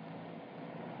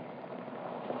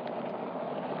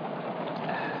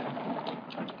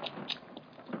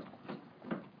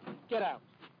 Get out.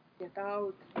 Get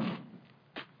out.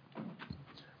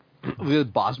 The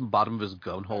bottom of his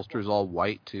gun holster is all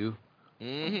white too.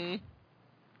 Mm-hmm.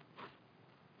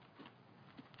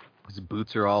 His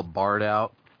boots are all barred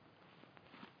out.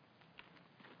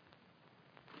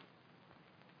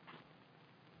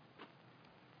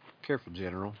 Careful,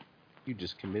 General. You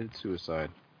just committed suicide.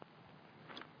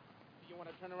 Do you want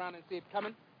to turn around and see it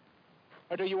coming?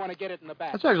 Or do you want to get it in the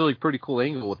back? That's actually a pretty cool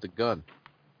angle with the gun.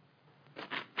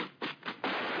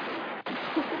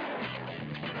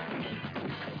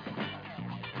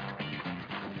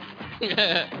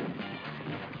 If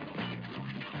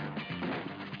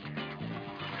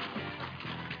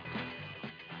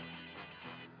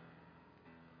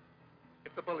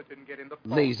the bullet didn't get in the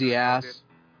phone, Lazy ass.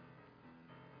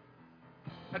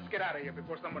 let's get out of here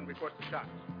before someone reports the shots.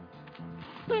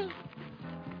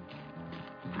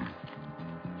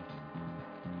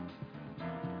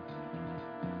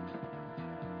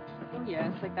 Oh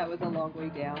yeah, it's like that was a long way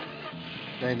down.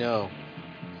 I know.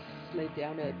 Laid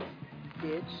down a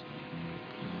ditch.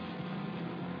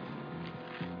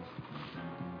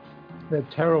 They have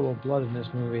terrible blood in this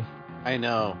movie. I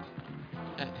know.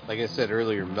 Like I said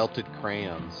earlier, melted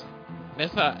crayons.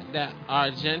 That's that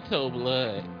Argento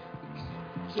blood.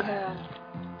 Yeah.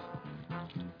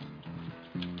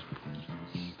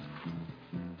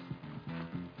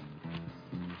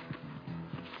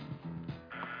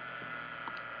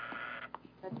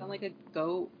 That sound like a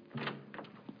goat.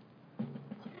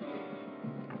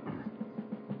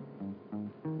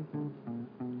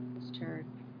 His turn.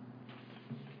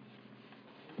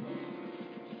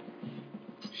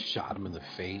 Shot him in the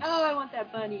face. Oh, I want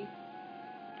that bunny.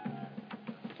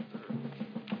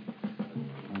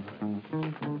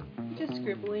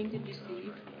 scribbling. Did you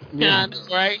see? Yeah, I know,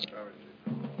 right?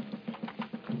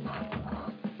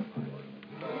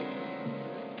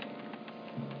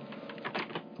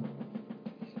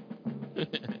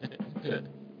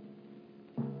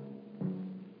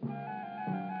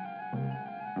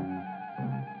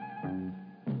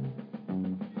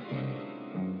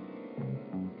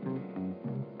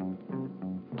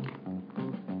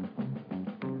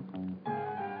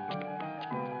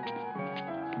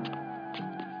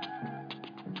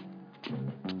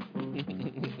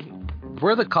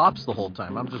 Where are the cops the whole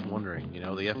time? I'm just wondering. You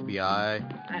know, the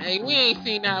FBI. Hey, we ain't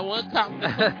seen not one cop.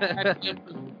 That's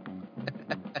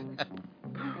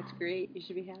great. You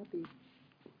should be happy.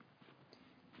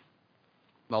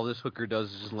 All this hooker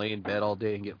does is just lay in bed all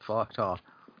day and get fucked, huh?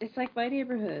 It's like my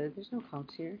neighborhood. There's no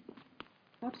cops here.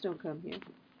 Cops don't come here.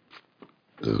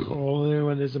 Only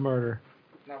when there's a murder.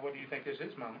 Now, what do you think this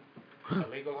is, Mama? A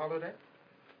legal holiday?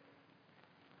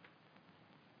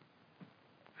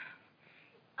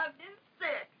 I've been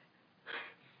sick.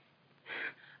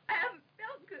 I haven't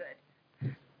felt good.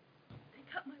 They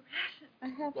cut my ration. I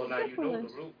have Well, now you know the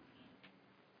syphilis. rule.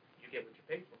 You get what you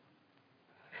pay for.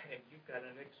 And you've got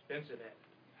an expensive habit.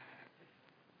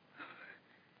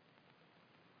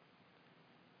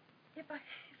 If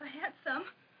I had some,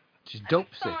 She's dope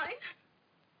sick. fine.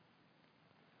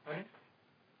 Honey,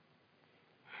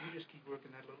 you just keep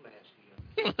working that little ass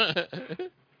here.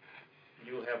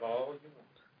 You'll have all you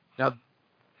want. Now,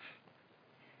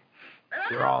 But I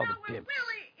they're don't all know the what pimps.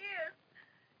 really is.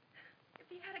 If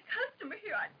he had a customer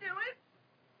here, I'd do it.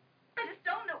 I just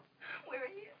don't know where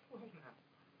he is. Well, now,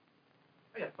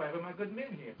 I got 5 of my good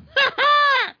men here.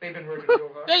 They've been working real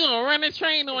hard. They gonna run a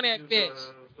train on that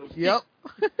bitch. Yep.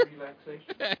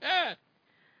 Relaxation.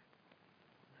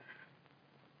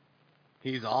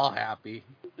 He's all happy.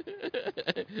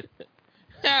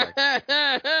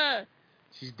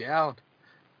 She's down.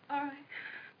 All right.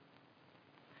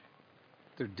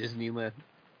 They're Disneyland.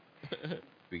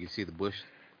 We can see the bush.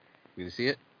 We can see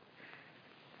it?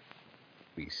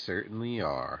 We certainly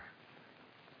are.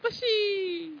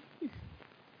 Bushy.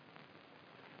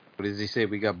 What does he say?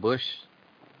 We got bush?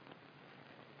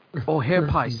 Oh, hair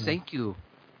pies, thank you.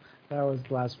 That was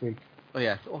last week. Oh,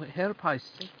 yeah. Oh, hair pies,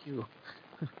 thank you.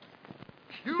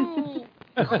 You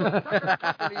are the second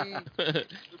company to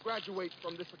graduate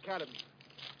from this academy.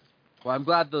 Well, I'm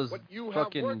glad those What you have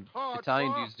fucking worked hard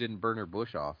Italian for, dudes didn't burn her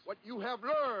bush off. what you have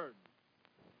learned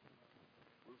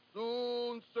will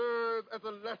soon serve as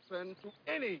a lesson to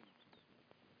any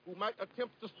who might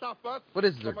attempt to stop us. What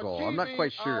is their from goal? I'm not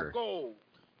quite achieving our sure. goal.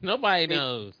 Nobody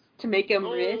knows. To make him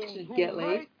rich and get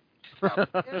laid.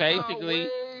 Basically.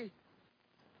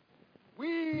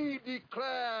 We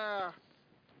declare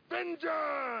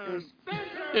vengeance!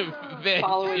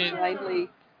 Following blindly.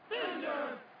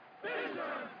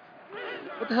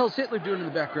 What the hell's Hitler doing in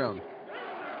the background?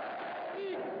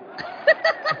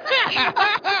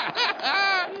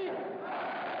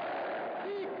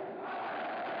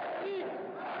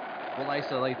 We'll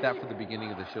isolate that for the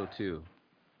beginning of the show, too.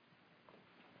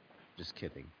 Just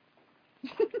kidding.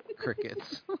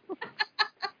 Crickets.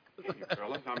 Hey,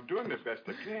 fellas, I'm doing the best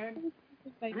I can.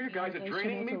 You guys are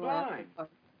draining me blind.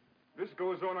 This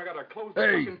goes on, I gotta close the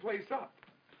Hey. fucking place up.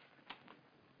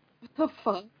 What the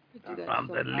fuck? Do that I'm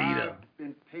so the leader. I've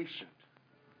been patient.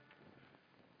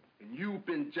 And you've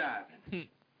been jiving.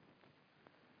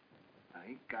 I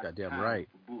ain't got Goddamn time right.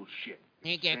 for bullshit.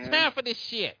 Ain't got And time for this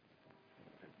shit.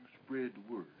 you spread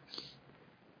the word.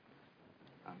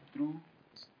 I'm through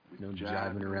with No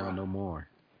jiving around no more.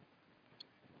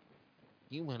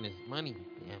 You want his money,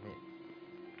 damn it.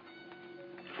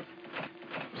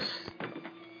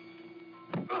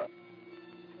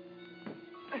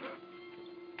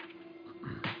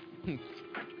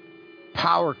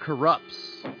 Power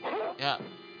corrupts. Yeah.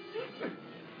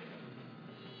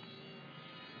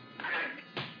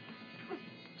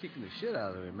 Kicking the shit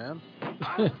out of it, man.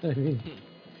 I mean,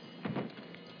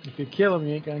 if you kill him,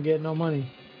 you ain't gonna get no money.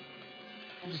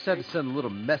 You just had to send a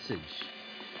little message.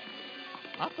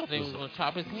 I thought they was gonna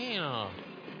chop his hand off.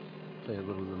 Play a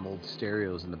little of them old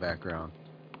stereos in the background.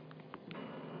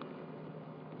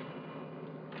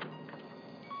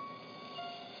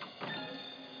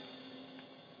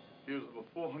 Here's over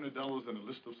 $400 and a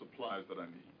list of supplies that I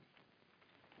need.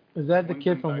 Is that the One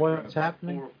kid thing from back What's in about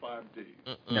Happening? 4 or 5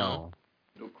 days. No.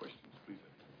 No questions, please.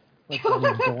 What's his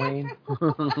name,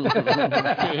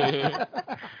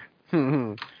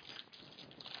 Dwayne?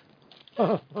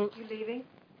 You leaving?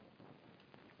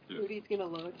 Rudy's gonna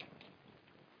look.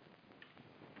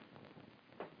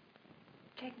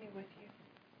 Take me with you.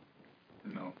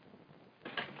 No.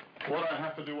 What I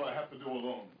have to do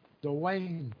alone.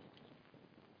 Dwayne.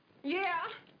 Yeah.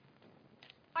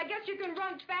 I guess you can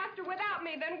run faster without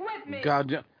me than with me.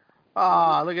 God.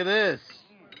 Ah, look at this.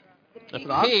 That's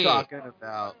what I'm Pig. talking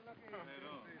about.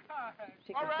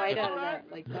 Take a bite out of that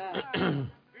like that.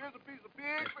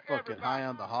 Fucking high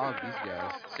on the hog, these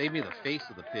guys. Save me the face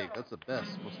of the pig. That's the best,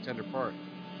 most tender part.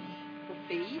 The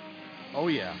face? Oh,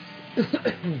 yeah. Sweet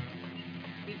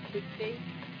pig face?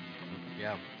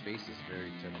 Yeah, face is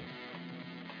very tender.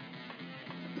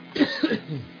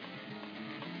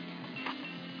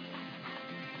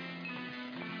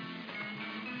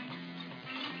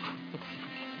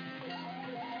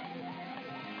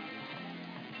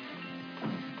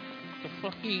 The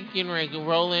fuck he getting ready to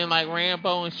roll in like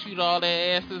Rambo and shoot all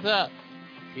their asses up?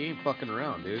 He ain't fucking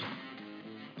around, dude.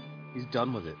 He's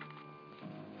done with it.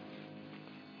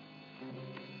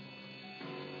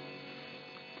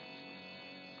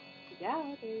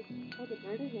 Yeah, they tried to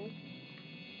murder him.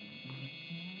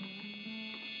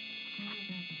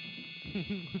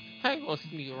 How you gonna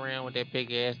sneak around with that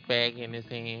big ass bag in his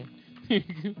hand?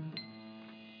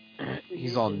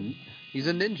 He's a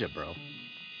ninja, bro.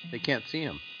 They can't see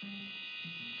him.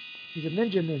 He's a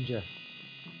ninja.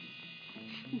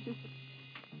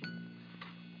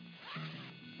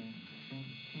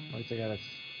 At least I got a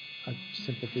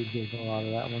sympathy giggle out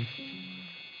of that one.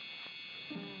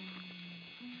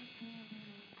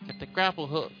 Got the grapple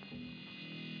hook.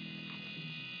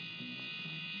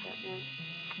 Batman.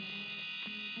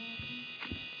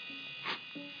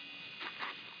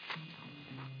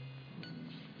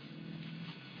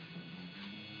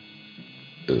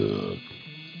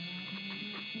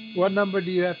 What number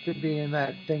do you have to be in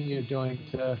that thing you're doing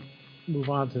to move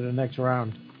on to the next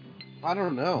round? I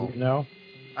don't know. Do you know?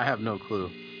 I have no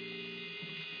clue.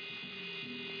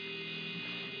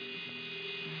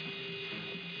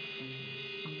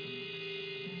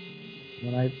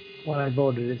 When I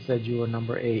voted, it said you were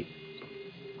number 8.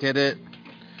 Did it?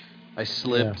 I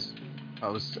slipped. Yeah. I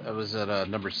was at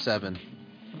number 7.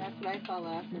 That's what I saw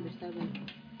last, number 7.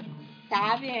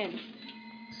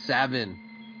 7.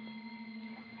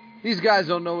 These guys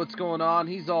don't know what's going on.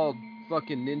 He's all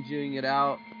fucking ninjaing it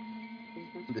out.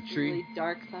 In the tree. Really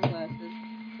dark sunglasses.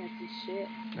 Can't see shit.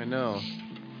 I know.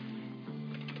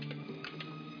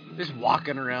 Just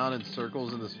walking around in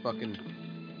circles in this fucking...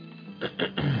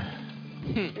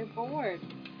 They're bored.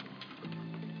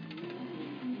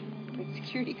 Like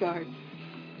security guards.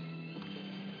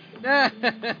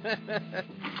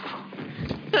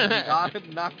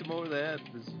 Knocked him over the head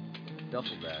with his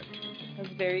duffel bag. That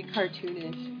was very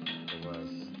cartoonish. It was.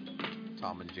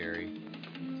 Tom and Jerry.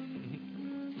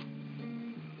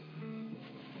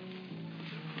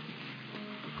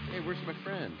 Hey, where's my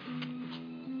friend?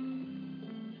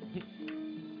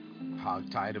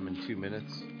 Hog tied him in 2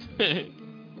 minutes.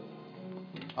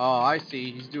 Oh, I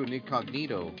see. He's doing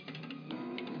incognito.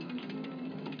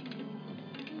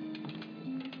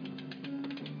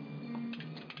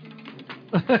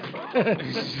 He's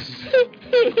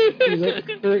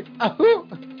like, oh.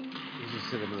 He's just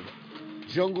sitting in the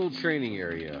jungle training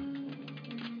area.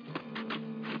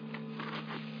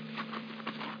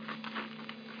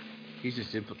 He's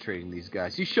just infiltrating these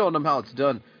guys. He's showing them how it's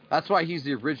done. That's why he's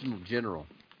the original general.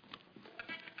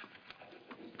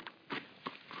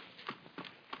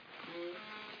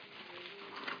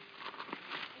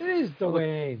 It is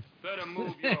Dwayne. Better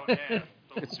move your ass.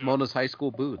 It's Mona's high school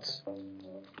boots.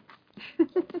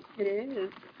 It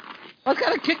is. What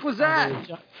kind of kick was that?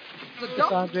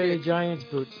 It's Andre the Giant's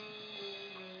boots.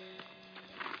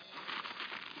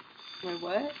 Wait,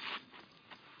 what?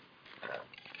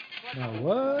 No,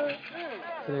 what?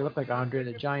 So they look like Andre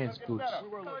the Giant's boots.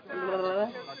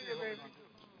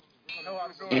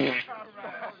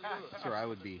 That's where I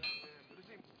would be.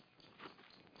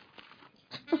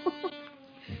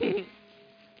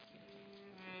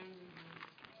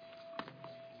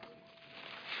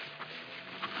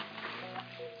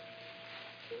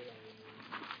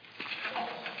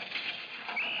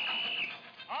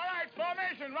 All right,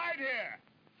 formation right here.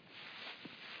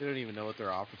 They don't even know what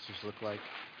their officers look like.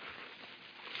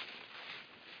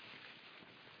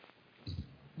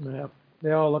 Yep.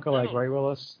 They all look alike, right,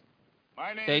 Willis?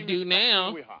 My name They do is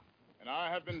now. Wiha, and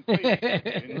I have been placed in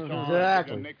charge of the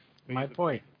Exactly. next phase My of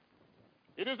point.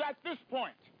 It is at this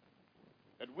point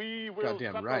that we will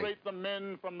Goddamn separate right. the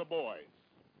men from the boys.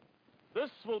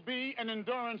 This will be an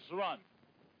endurance run.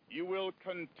 You will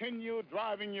continue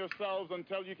driving yourselves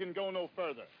until you can go no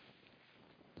further.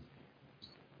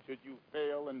 Should you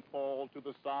fail and fall to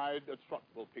the side, a truck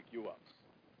will pick you up.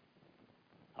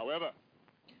 However,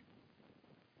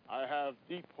 I have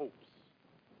deep hopes.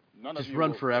 None Just of you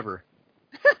run will forever.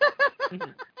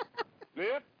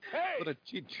 Flip. Hey! What a,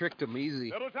 she tricked him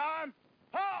easy. Little time.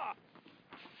 Ha!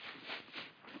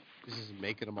 This is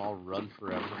making them all run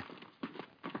forever.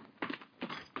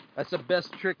 That's the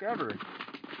best trick ever.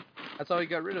 That's how he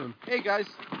got rid of him. Hey guys,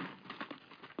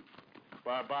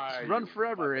 Bye-bye. just run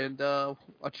forever, and a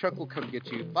truck will come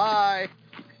get you. Bye.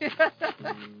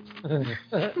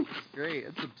 Great.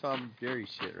 That's some Tom and Jerry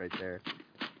shit right there.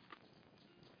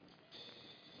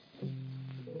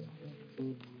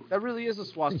 That really is a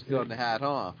swastika on the hat,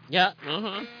 huh? Yeah.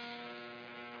 Uh-huh.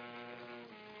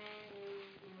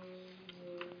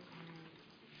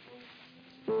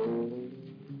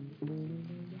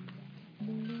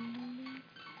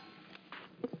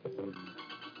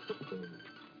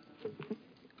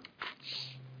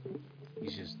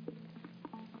 He's just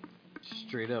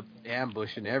straight up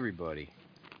ambushing everybody.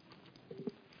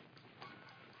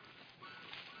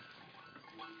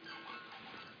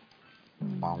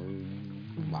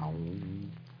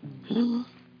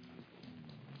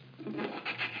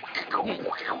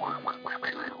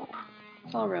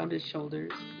 It's all around his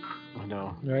shoulders. I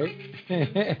know. Right?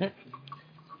 You're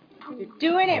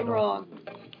doing it wrong.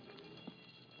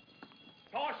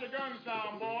 Toss your guns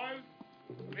down, boys.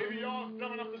 Maybe y'all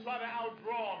dumb enough to try to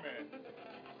outdraw me.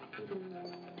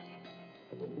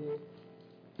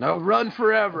 No, run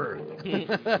forever. You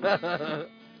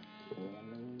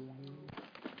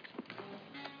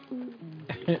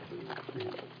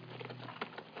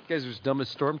guys are as dumb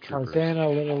as stormtroopers. Tarzana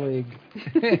Little League.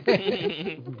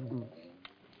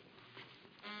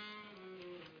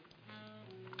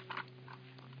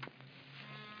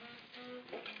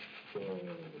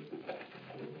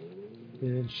 They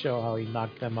didn't show how he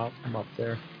knocked them out from up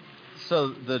there. So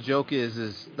the joke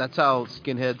is that's how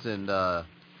skinheads and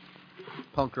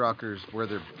punk rockers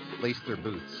lace their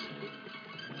boots.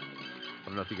 I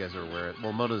don't know if you guys are aware.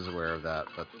 Well, Mona's aware of that,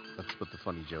 but that's what the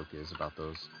funny joke is about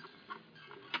those.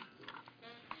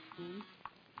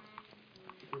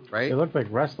 Right? They look like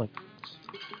wrestling.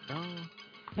 Oh.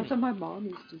 That's what my mom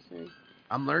used to say.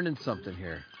 I'm learning something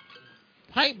here.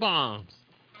 Pipe bombs.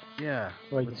 Yeah.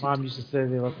 Like your mom used to say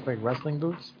they look like wrestling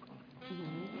boots?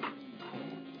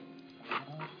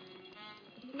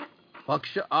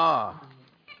 Buckshot.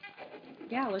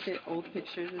 Yeah, look at old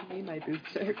pictures of me. My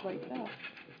boots are like that.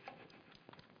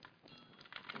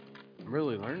 I'm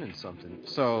really learning something.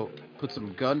 So, put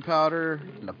some gunpowder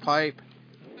in a pipe.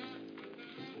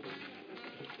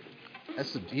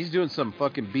 He's doing some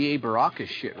fucking B.A. Baracus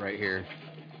shit right here.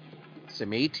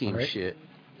 Some A-Team shit.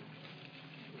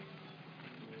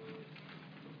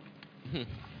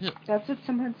 That's what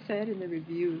someone said in the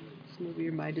review. This movie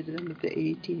reminded them of the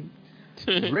A-Team.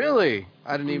 Really?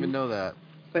 I didn't even know that.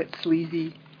 But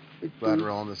sleazy. Glad we're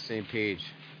all on the same page.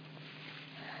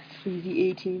 Sleazy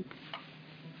A-Team.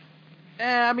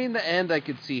 I mean, the end I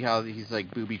could see how he's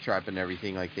like booby-trapping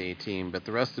everything like the A-Team, but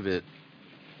the rest of it,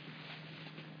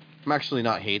 I'm actually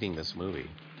not hating this movie.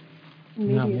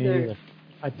 Me No, me neither. either.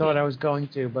 I thought I was going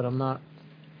to, but I'm not.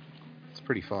 It's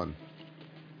pretty fun.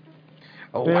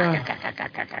 Oh, Yeah.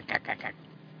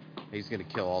 He's gonna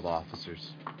kill all the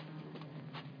officers.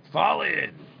 Fall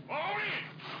in!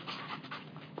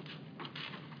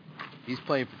 He's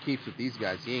playing for keeps with these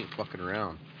guys. He ain't fucking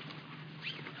around.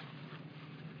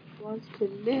 Wants to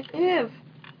live.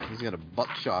 He's gonna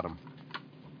buckshot him.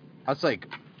 That's like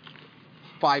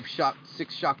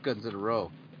 6 shotguns in a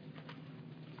row.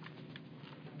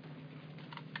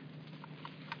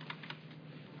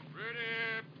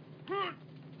 You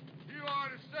are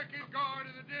the second guard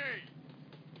of the day.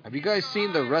 Have you guys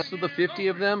seen the rest of the 50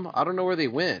 of them? I don't know where they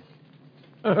went.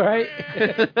 All right.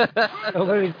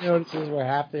 Nobody notices where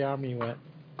half the army went.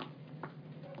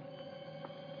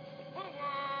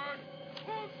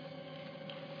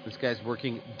 This guy's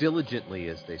working diligently,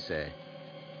 as they say.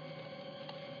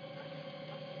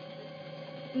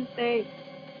 Who's they?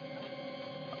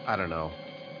 I don't know.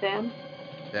 Them?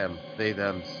 Them. They,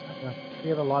 thems. We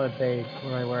have a lot of days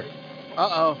where I work.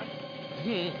 Uh-oh.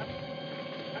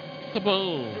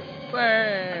 Kaboom.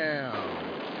 Bam!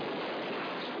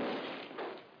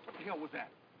 What the hell was that?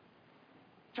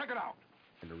 Check it out.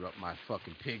 Interrupt my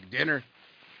fucking pig dinner.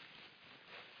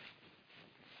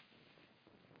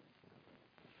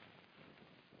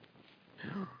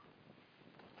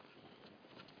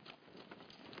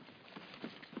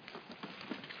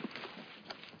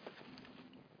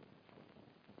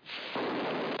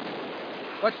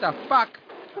 What the fuck?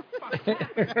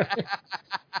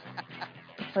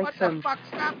 Like What some the fuck's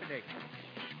happening?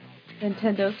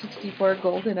 Nintendo 64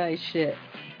 GoldenEye shit.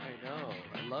 I know.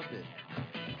 I love it.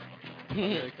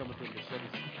 They come with the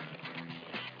machetes.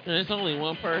 And it's only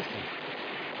one person.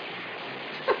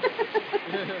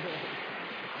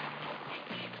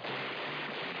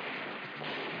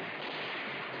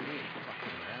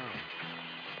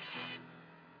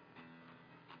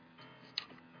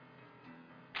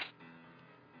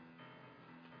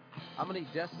 many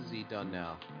deaths has he done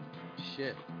now?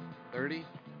 Shit. 30?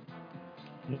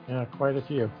 Yeah, quite a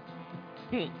few.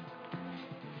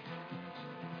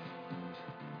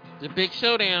 The big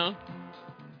showdown.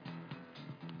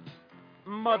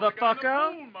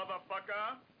 Motherfucker. Moon,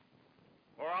 motherfucker.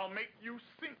 Or I'll make you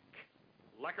sink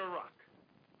like a rock.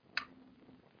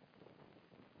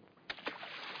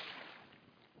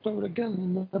 Throw the gun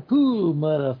in the pool,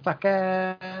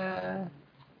 motherfucker.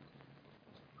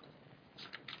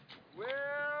 Well.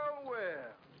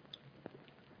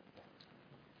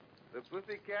 The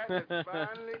pussycat has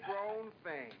finally grown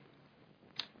fame.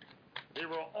 They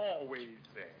were always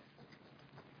there.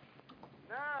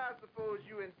 Now I suppose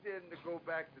you intend to go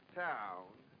back to town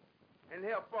and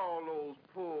help all those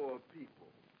poor people.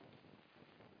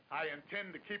 I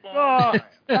intend to keep on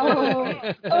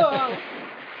trying.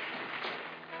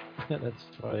 That's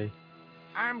funny.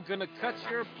 I'm gonna cut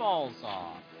your balls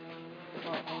off.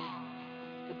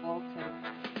 The ball cut.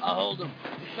 I'll hold him.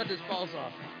 Cut his balls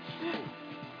off.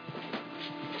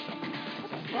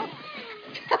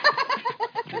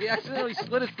 Did he accidentally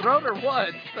slit his throat or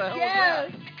what? The hell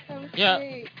Yes! was That was Yeah.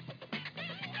 great.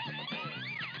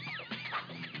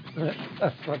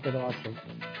 That's fucking awesome.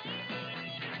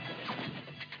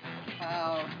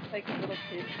 Wow. It's like a little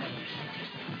kid.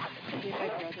 Be my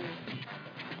brother.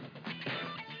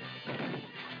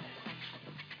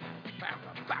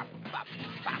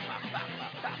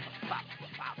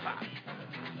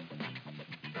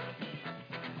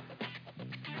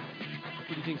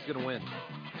 Who do you think's gonna win?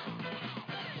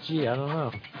 Gee, I don't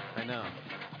know. I know.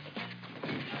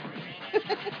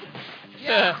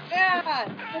 Yeah!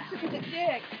 Let's look at the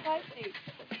dick. Spicy.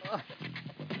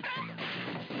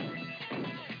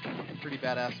 Pretty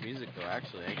badass music though,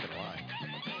 actually, I ain't gonna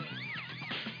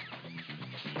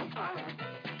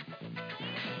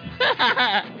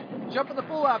lie. Jump in the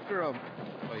pool after him.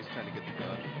 Oh, he's trying to get the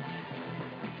gun.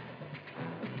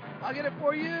 I'll get it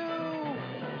for you.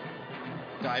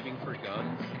 Diving for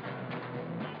guns.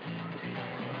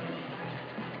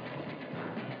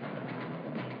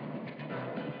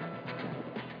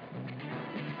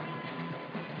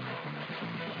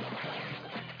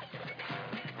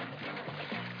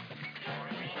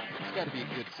 It's got to be a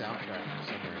good soundtrack for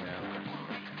somewhere now.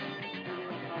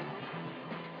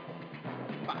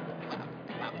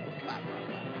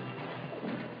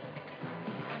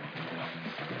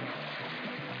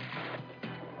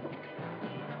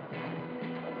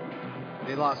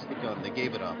 They lost the gun. They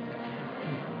gave it up.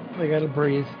 They gotta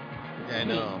breathe. Yeah, I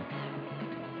know.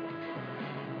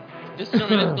 This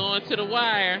joint is going to the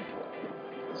wire.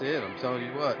 That's it. I'm telling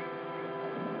you what.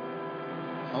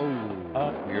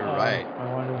 Oh, you're right.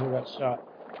 I wonder who got shot.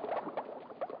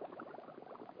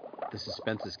 The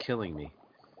suspense is killing me.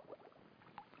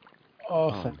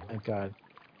 Oh, thank God.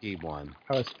 He won.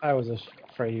 I was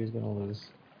afraid he was gonna lose.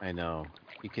 I know.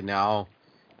 You can now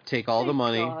take all the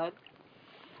money. God.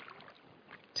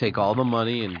 Take all the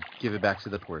money and give it back to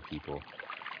the poor people.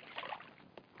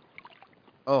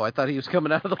 Oh, I thought he was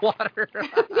coming out of the water.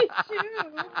 Me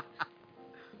too.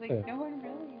 Like, no one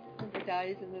really ever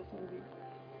dies in this movie.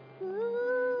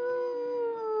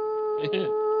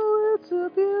 It's a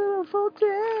beautiful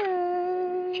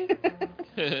day.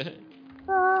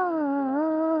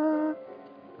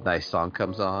 Nice song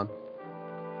comes on.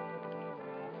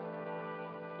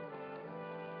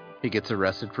 He gets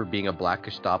arrested for being a black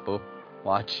Gestapo.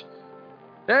 Watch.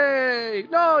 Hey!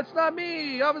 No, it's not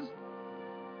me! I was...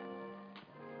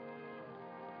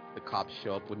 The cops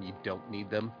show up when you don't need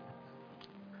them.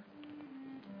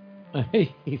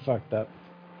 He fucked up.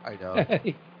 I know.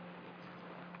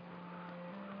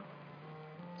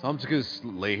 So I'm just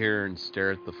gonna lay here and stare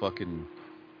at the fucking...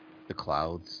 the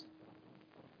clouds.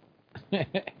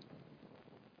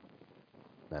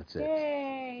 That's it.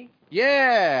 Yay!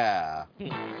 Yeah!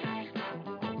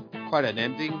 Quite an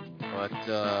ending, but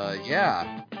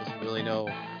yeah. Doesn't really know.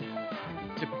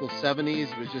 Typical 70s,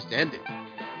 it was just ended.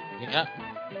 Yeah.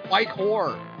 White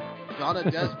whore. Donna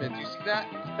Desmond, you see that?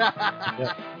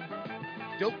 Yep.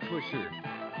 Dope pusher.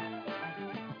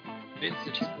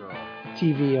 Vincent's girl.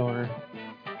 TV owner.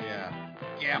 Yeah.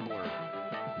 Gambler.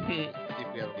 See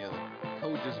if we have any other.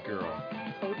 Koja's girl.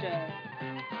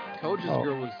 Koja's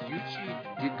girl was Yuchi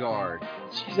Digard.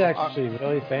 She's actually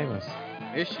really famous.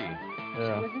 Is she?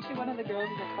 Yeah. Wasn't she one of the girls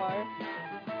in the car?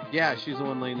 Yeah, she's the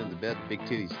one laying in the bed, big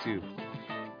titties too.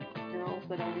 Girls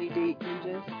that only date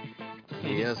ninjas.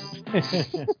 Yes.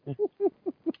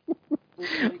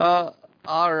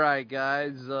 All right,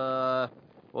 guys.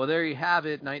 Well, there you have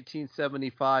it.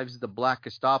 1975's The Black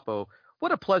Gestapo.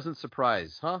 What a pleasant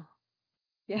surprise, huh?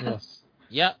 Yes.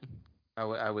 Yep.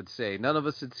 I would say none of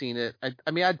us had seen it.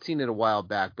 I mean, I'd seen it a while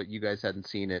back, but you guys hadn't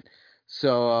seen it.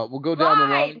 So we'll go down the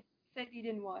line. Said you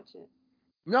didn't watch it.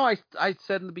 No, I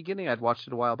said in the beginning I'd watched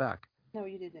it a while back. No,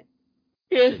 you didn't.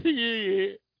 Yes,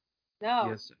 yeah. No.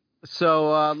 Yes.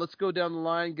 So let's go down the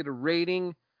line, get a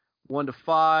rating, 1 to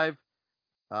 5.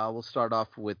 We'll start off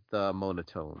with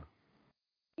Monotone.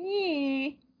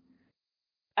 I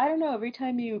don't know. Every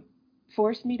time you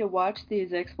force me to watch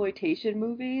these exploitation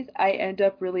movies, I end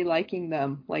up really liking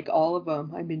them. Like all of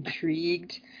them. I'm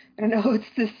intrigued. I don't know. It's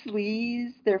the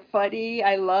sleaze. They're funny.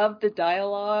 I love the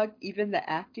dialogue, even the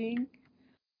acting.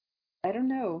 I don't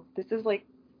know. This is like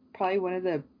probably one of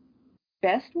the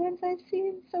best ones I've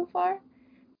seen so far.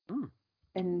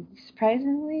 And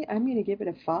surprisingly, I'm going to give it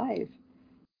a 5.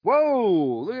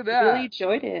 Whoa, look at that. I really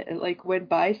enjoyed it. It like went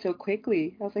by so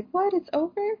quickly. I was like, what? It's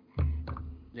over?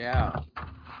 Yeah.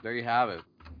 There you have it.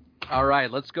 All right,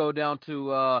 let's go down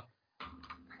to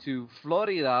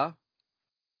Florida,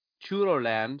 Churro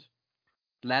Land,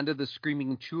 land of the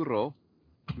screaming churro,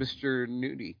 Mr.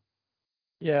 Nudie.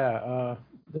 Yeah,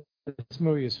 this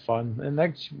movie is fun, and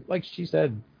like she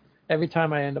said, every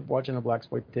time I end up watching a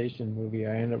blaxploitation movie,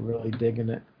 I end up really digging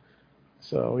it.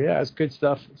 So yeah, it's good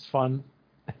stuff. It's fun.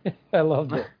 I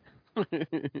loved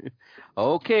it.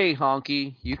 Okay,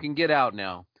 Honky, you can get out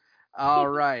now. All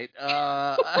right.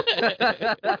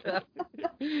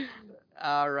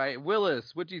 All right,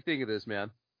 Willis, what do you think of this,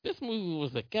 man? This movie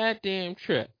was a goddamn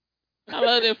trip. I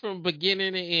loved it from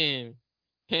beginning to end,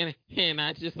 and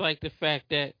I just like the fact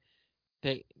that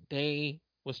they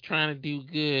was trying to do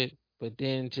good, but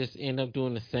then just end up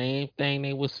doing the same thing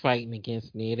they was fighting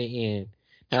against near the end.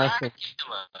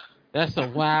 That's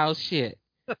some wild shit.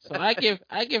 So I give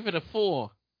it a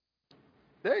 4.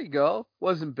 There you go.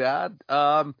 Wasn't bad.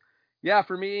 Yeah,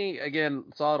 for me, again,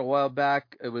 saw it a while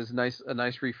back. It was a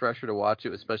nice refresher to watch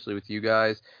it, especially with you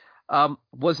guys.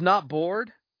 Was not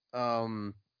bored.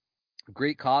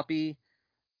 Great copy.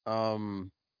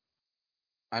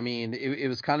 I mean, it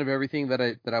was kind of everything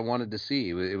that I wanted to see.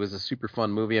 It was a super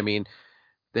fun movie. I mean,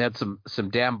 they had some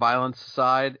damn violence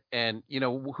aside, and you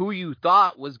know who you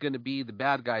thought was going to be the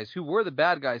bad guys, who were the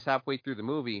bad guys halfway through the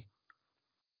movie.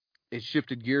 It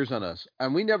shifted gears on us,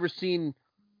 and we never seen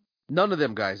none of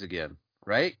them guys again,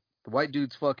 right? The white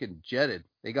dudes fucking jetted.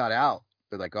 They got out.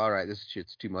 They're like, all right, this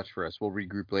shit's too much for us. We'll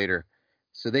regroup later.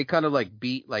 So they kind of like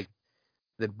beat like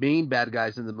the main bad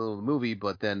guys in the middle of the movie,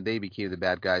 but then they became the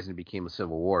bad guys and it became a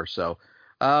civil war. So,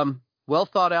 well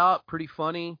thought out, pretty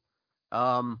funny.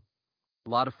 A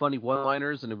lot of funny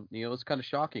one-liners, and you know, it's kind of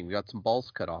shocking. We got some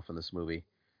balls cut off in this movie.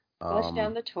 Flush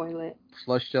down the toilet.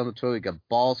 Flush down the toilet. We got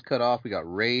balls cut off. We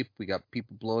got rape. We got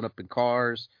people blown up in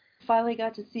cars. Finally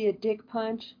got to see a dick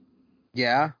punch.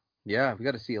 Yeah, we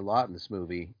got to see a lot in this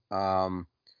movie.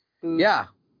 Yeah,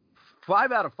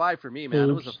 5 out of 5 for me, man.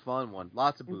 Boobs. It was a fun one.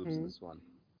 Lots of boobs in this one.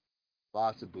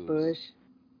 Lots of boobs. Bush.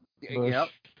 Yep.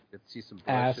 Get to see some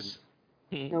bush.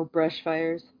 No brush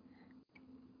fires.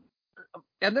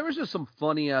 And there was just some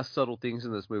funny ass subtle things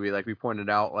in this movie, like we pointed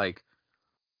out. Like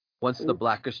once the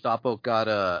Black Gestapo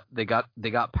got they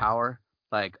got power.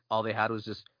 Like all they had was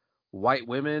just white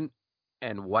women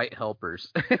and white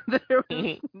helpers. there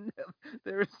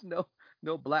was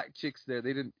no black chicks there.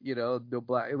 They didn't, no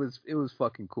black. It was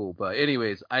fucking cool. But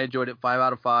anyways, I enjoyed it. 5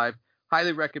 out of 5.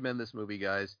 Highly recommend this movie,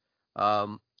 guys.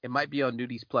 It might be on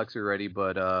Nudie's Plex already,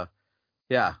 but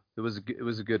yeah, it was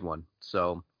a good one.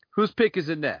 So whose pick is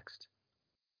it next?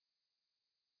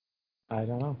 I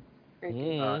don't know. Is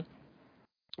it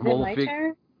my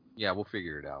turn? Yeah, we'll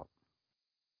figure it out.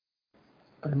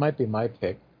 It might be my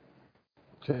pick.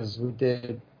 Because we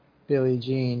did Billie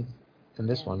Jean in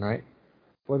this one, right?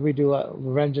 What did we do?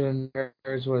 Revenge of the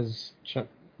Nerds was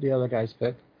the other guy's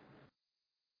pick.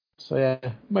 So yeah,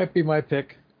 might be my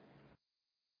pick.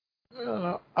 I don't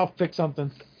know. I'll pick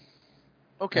something.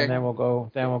 Okay. And then we'll go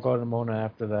to Mona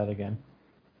after that again.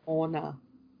 Mona.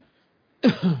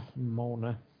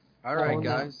 Mona. All right,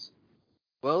 guys.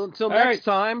 Well, until next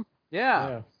time.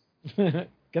 Yeah. Good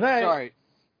night. Sorry.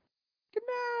 Good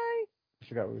night. I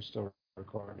forgot we were still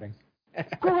recording.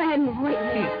 Go ahead and wait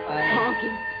me,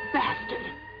 honky bastard.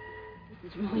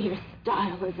 This is really your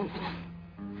style, isn't it?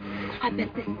 I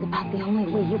bet this is about the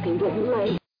only way you can get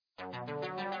laid.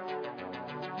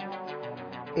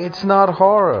 It's not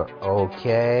horror,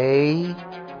 okay?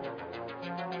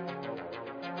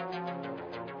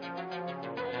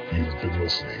 You've been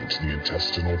listening to the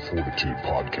Intestinal Fortitude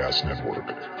Podcast Network.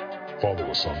 Follow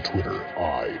us on Twitter,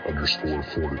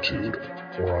 _Fortitude,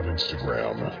 or on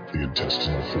Instagram, The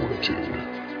Intestinal Fortitude.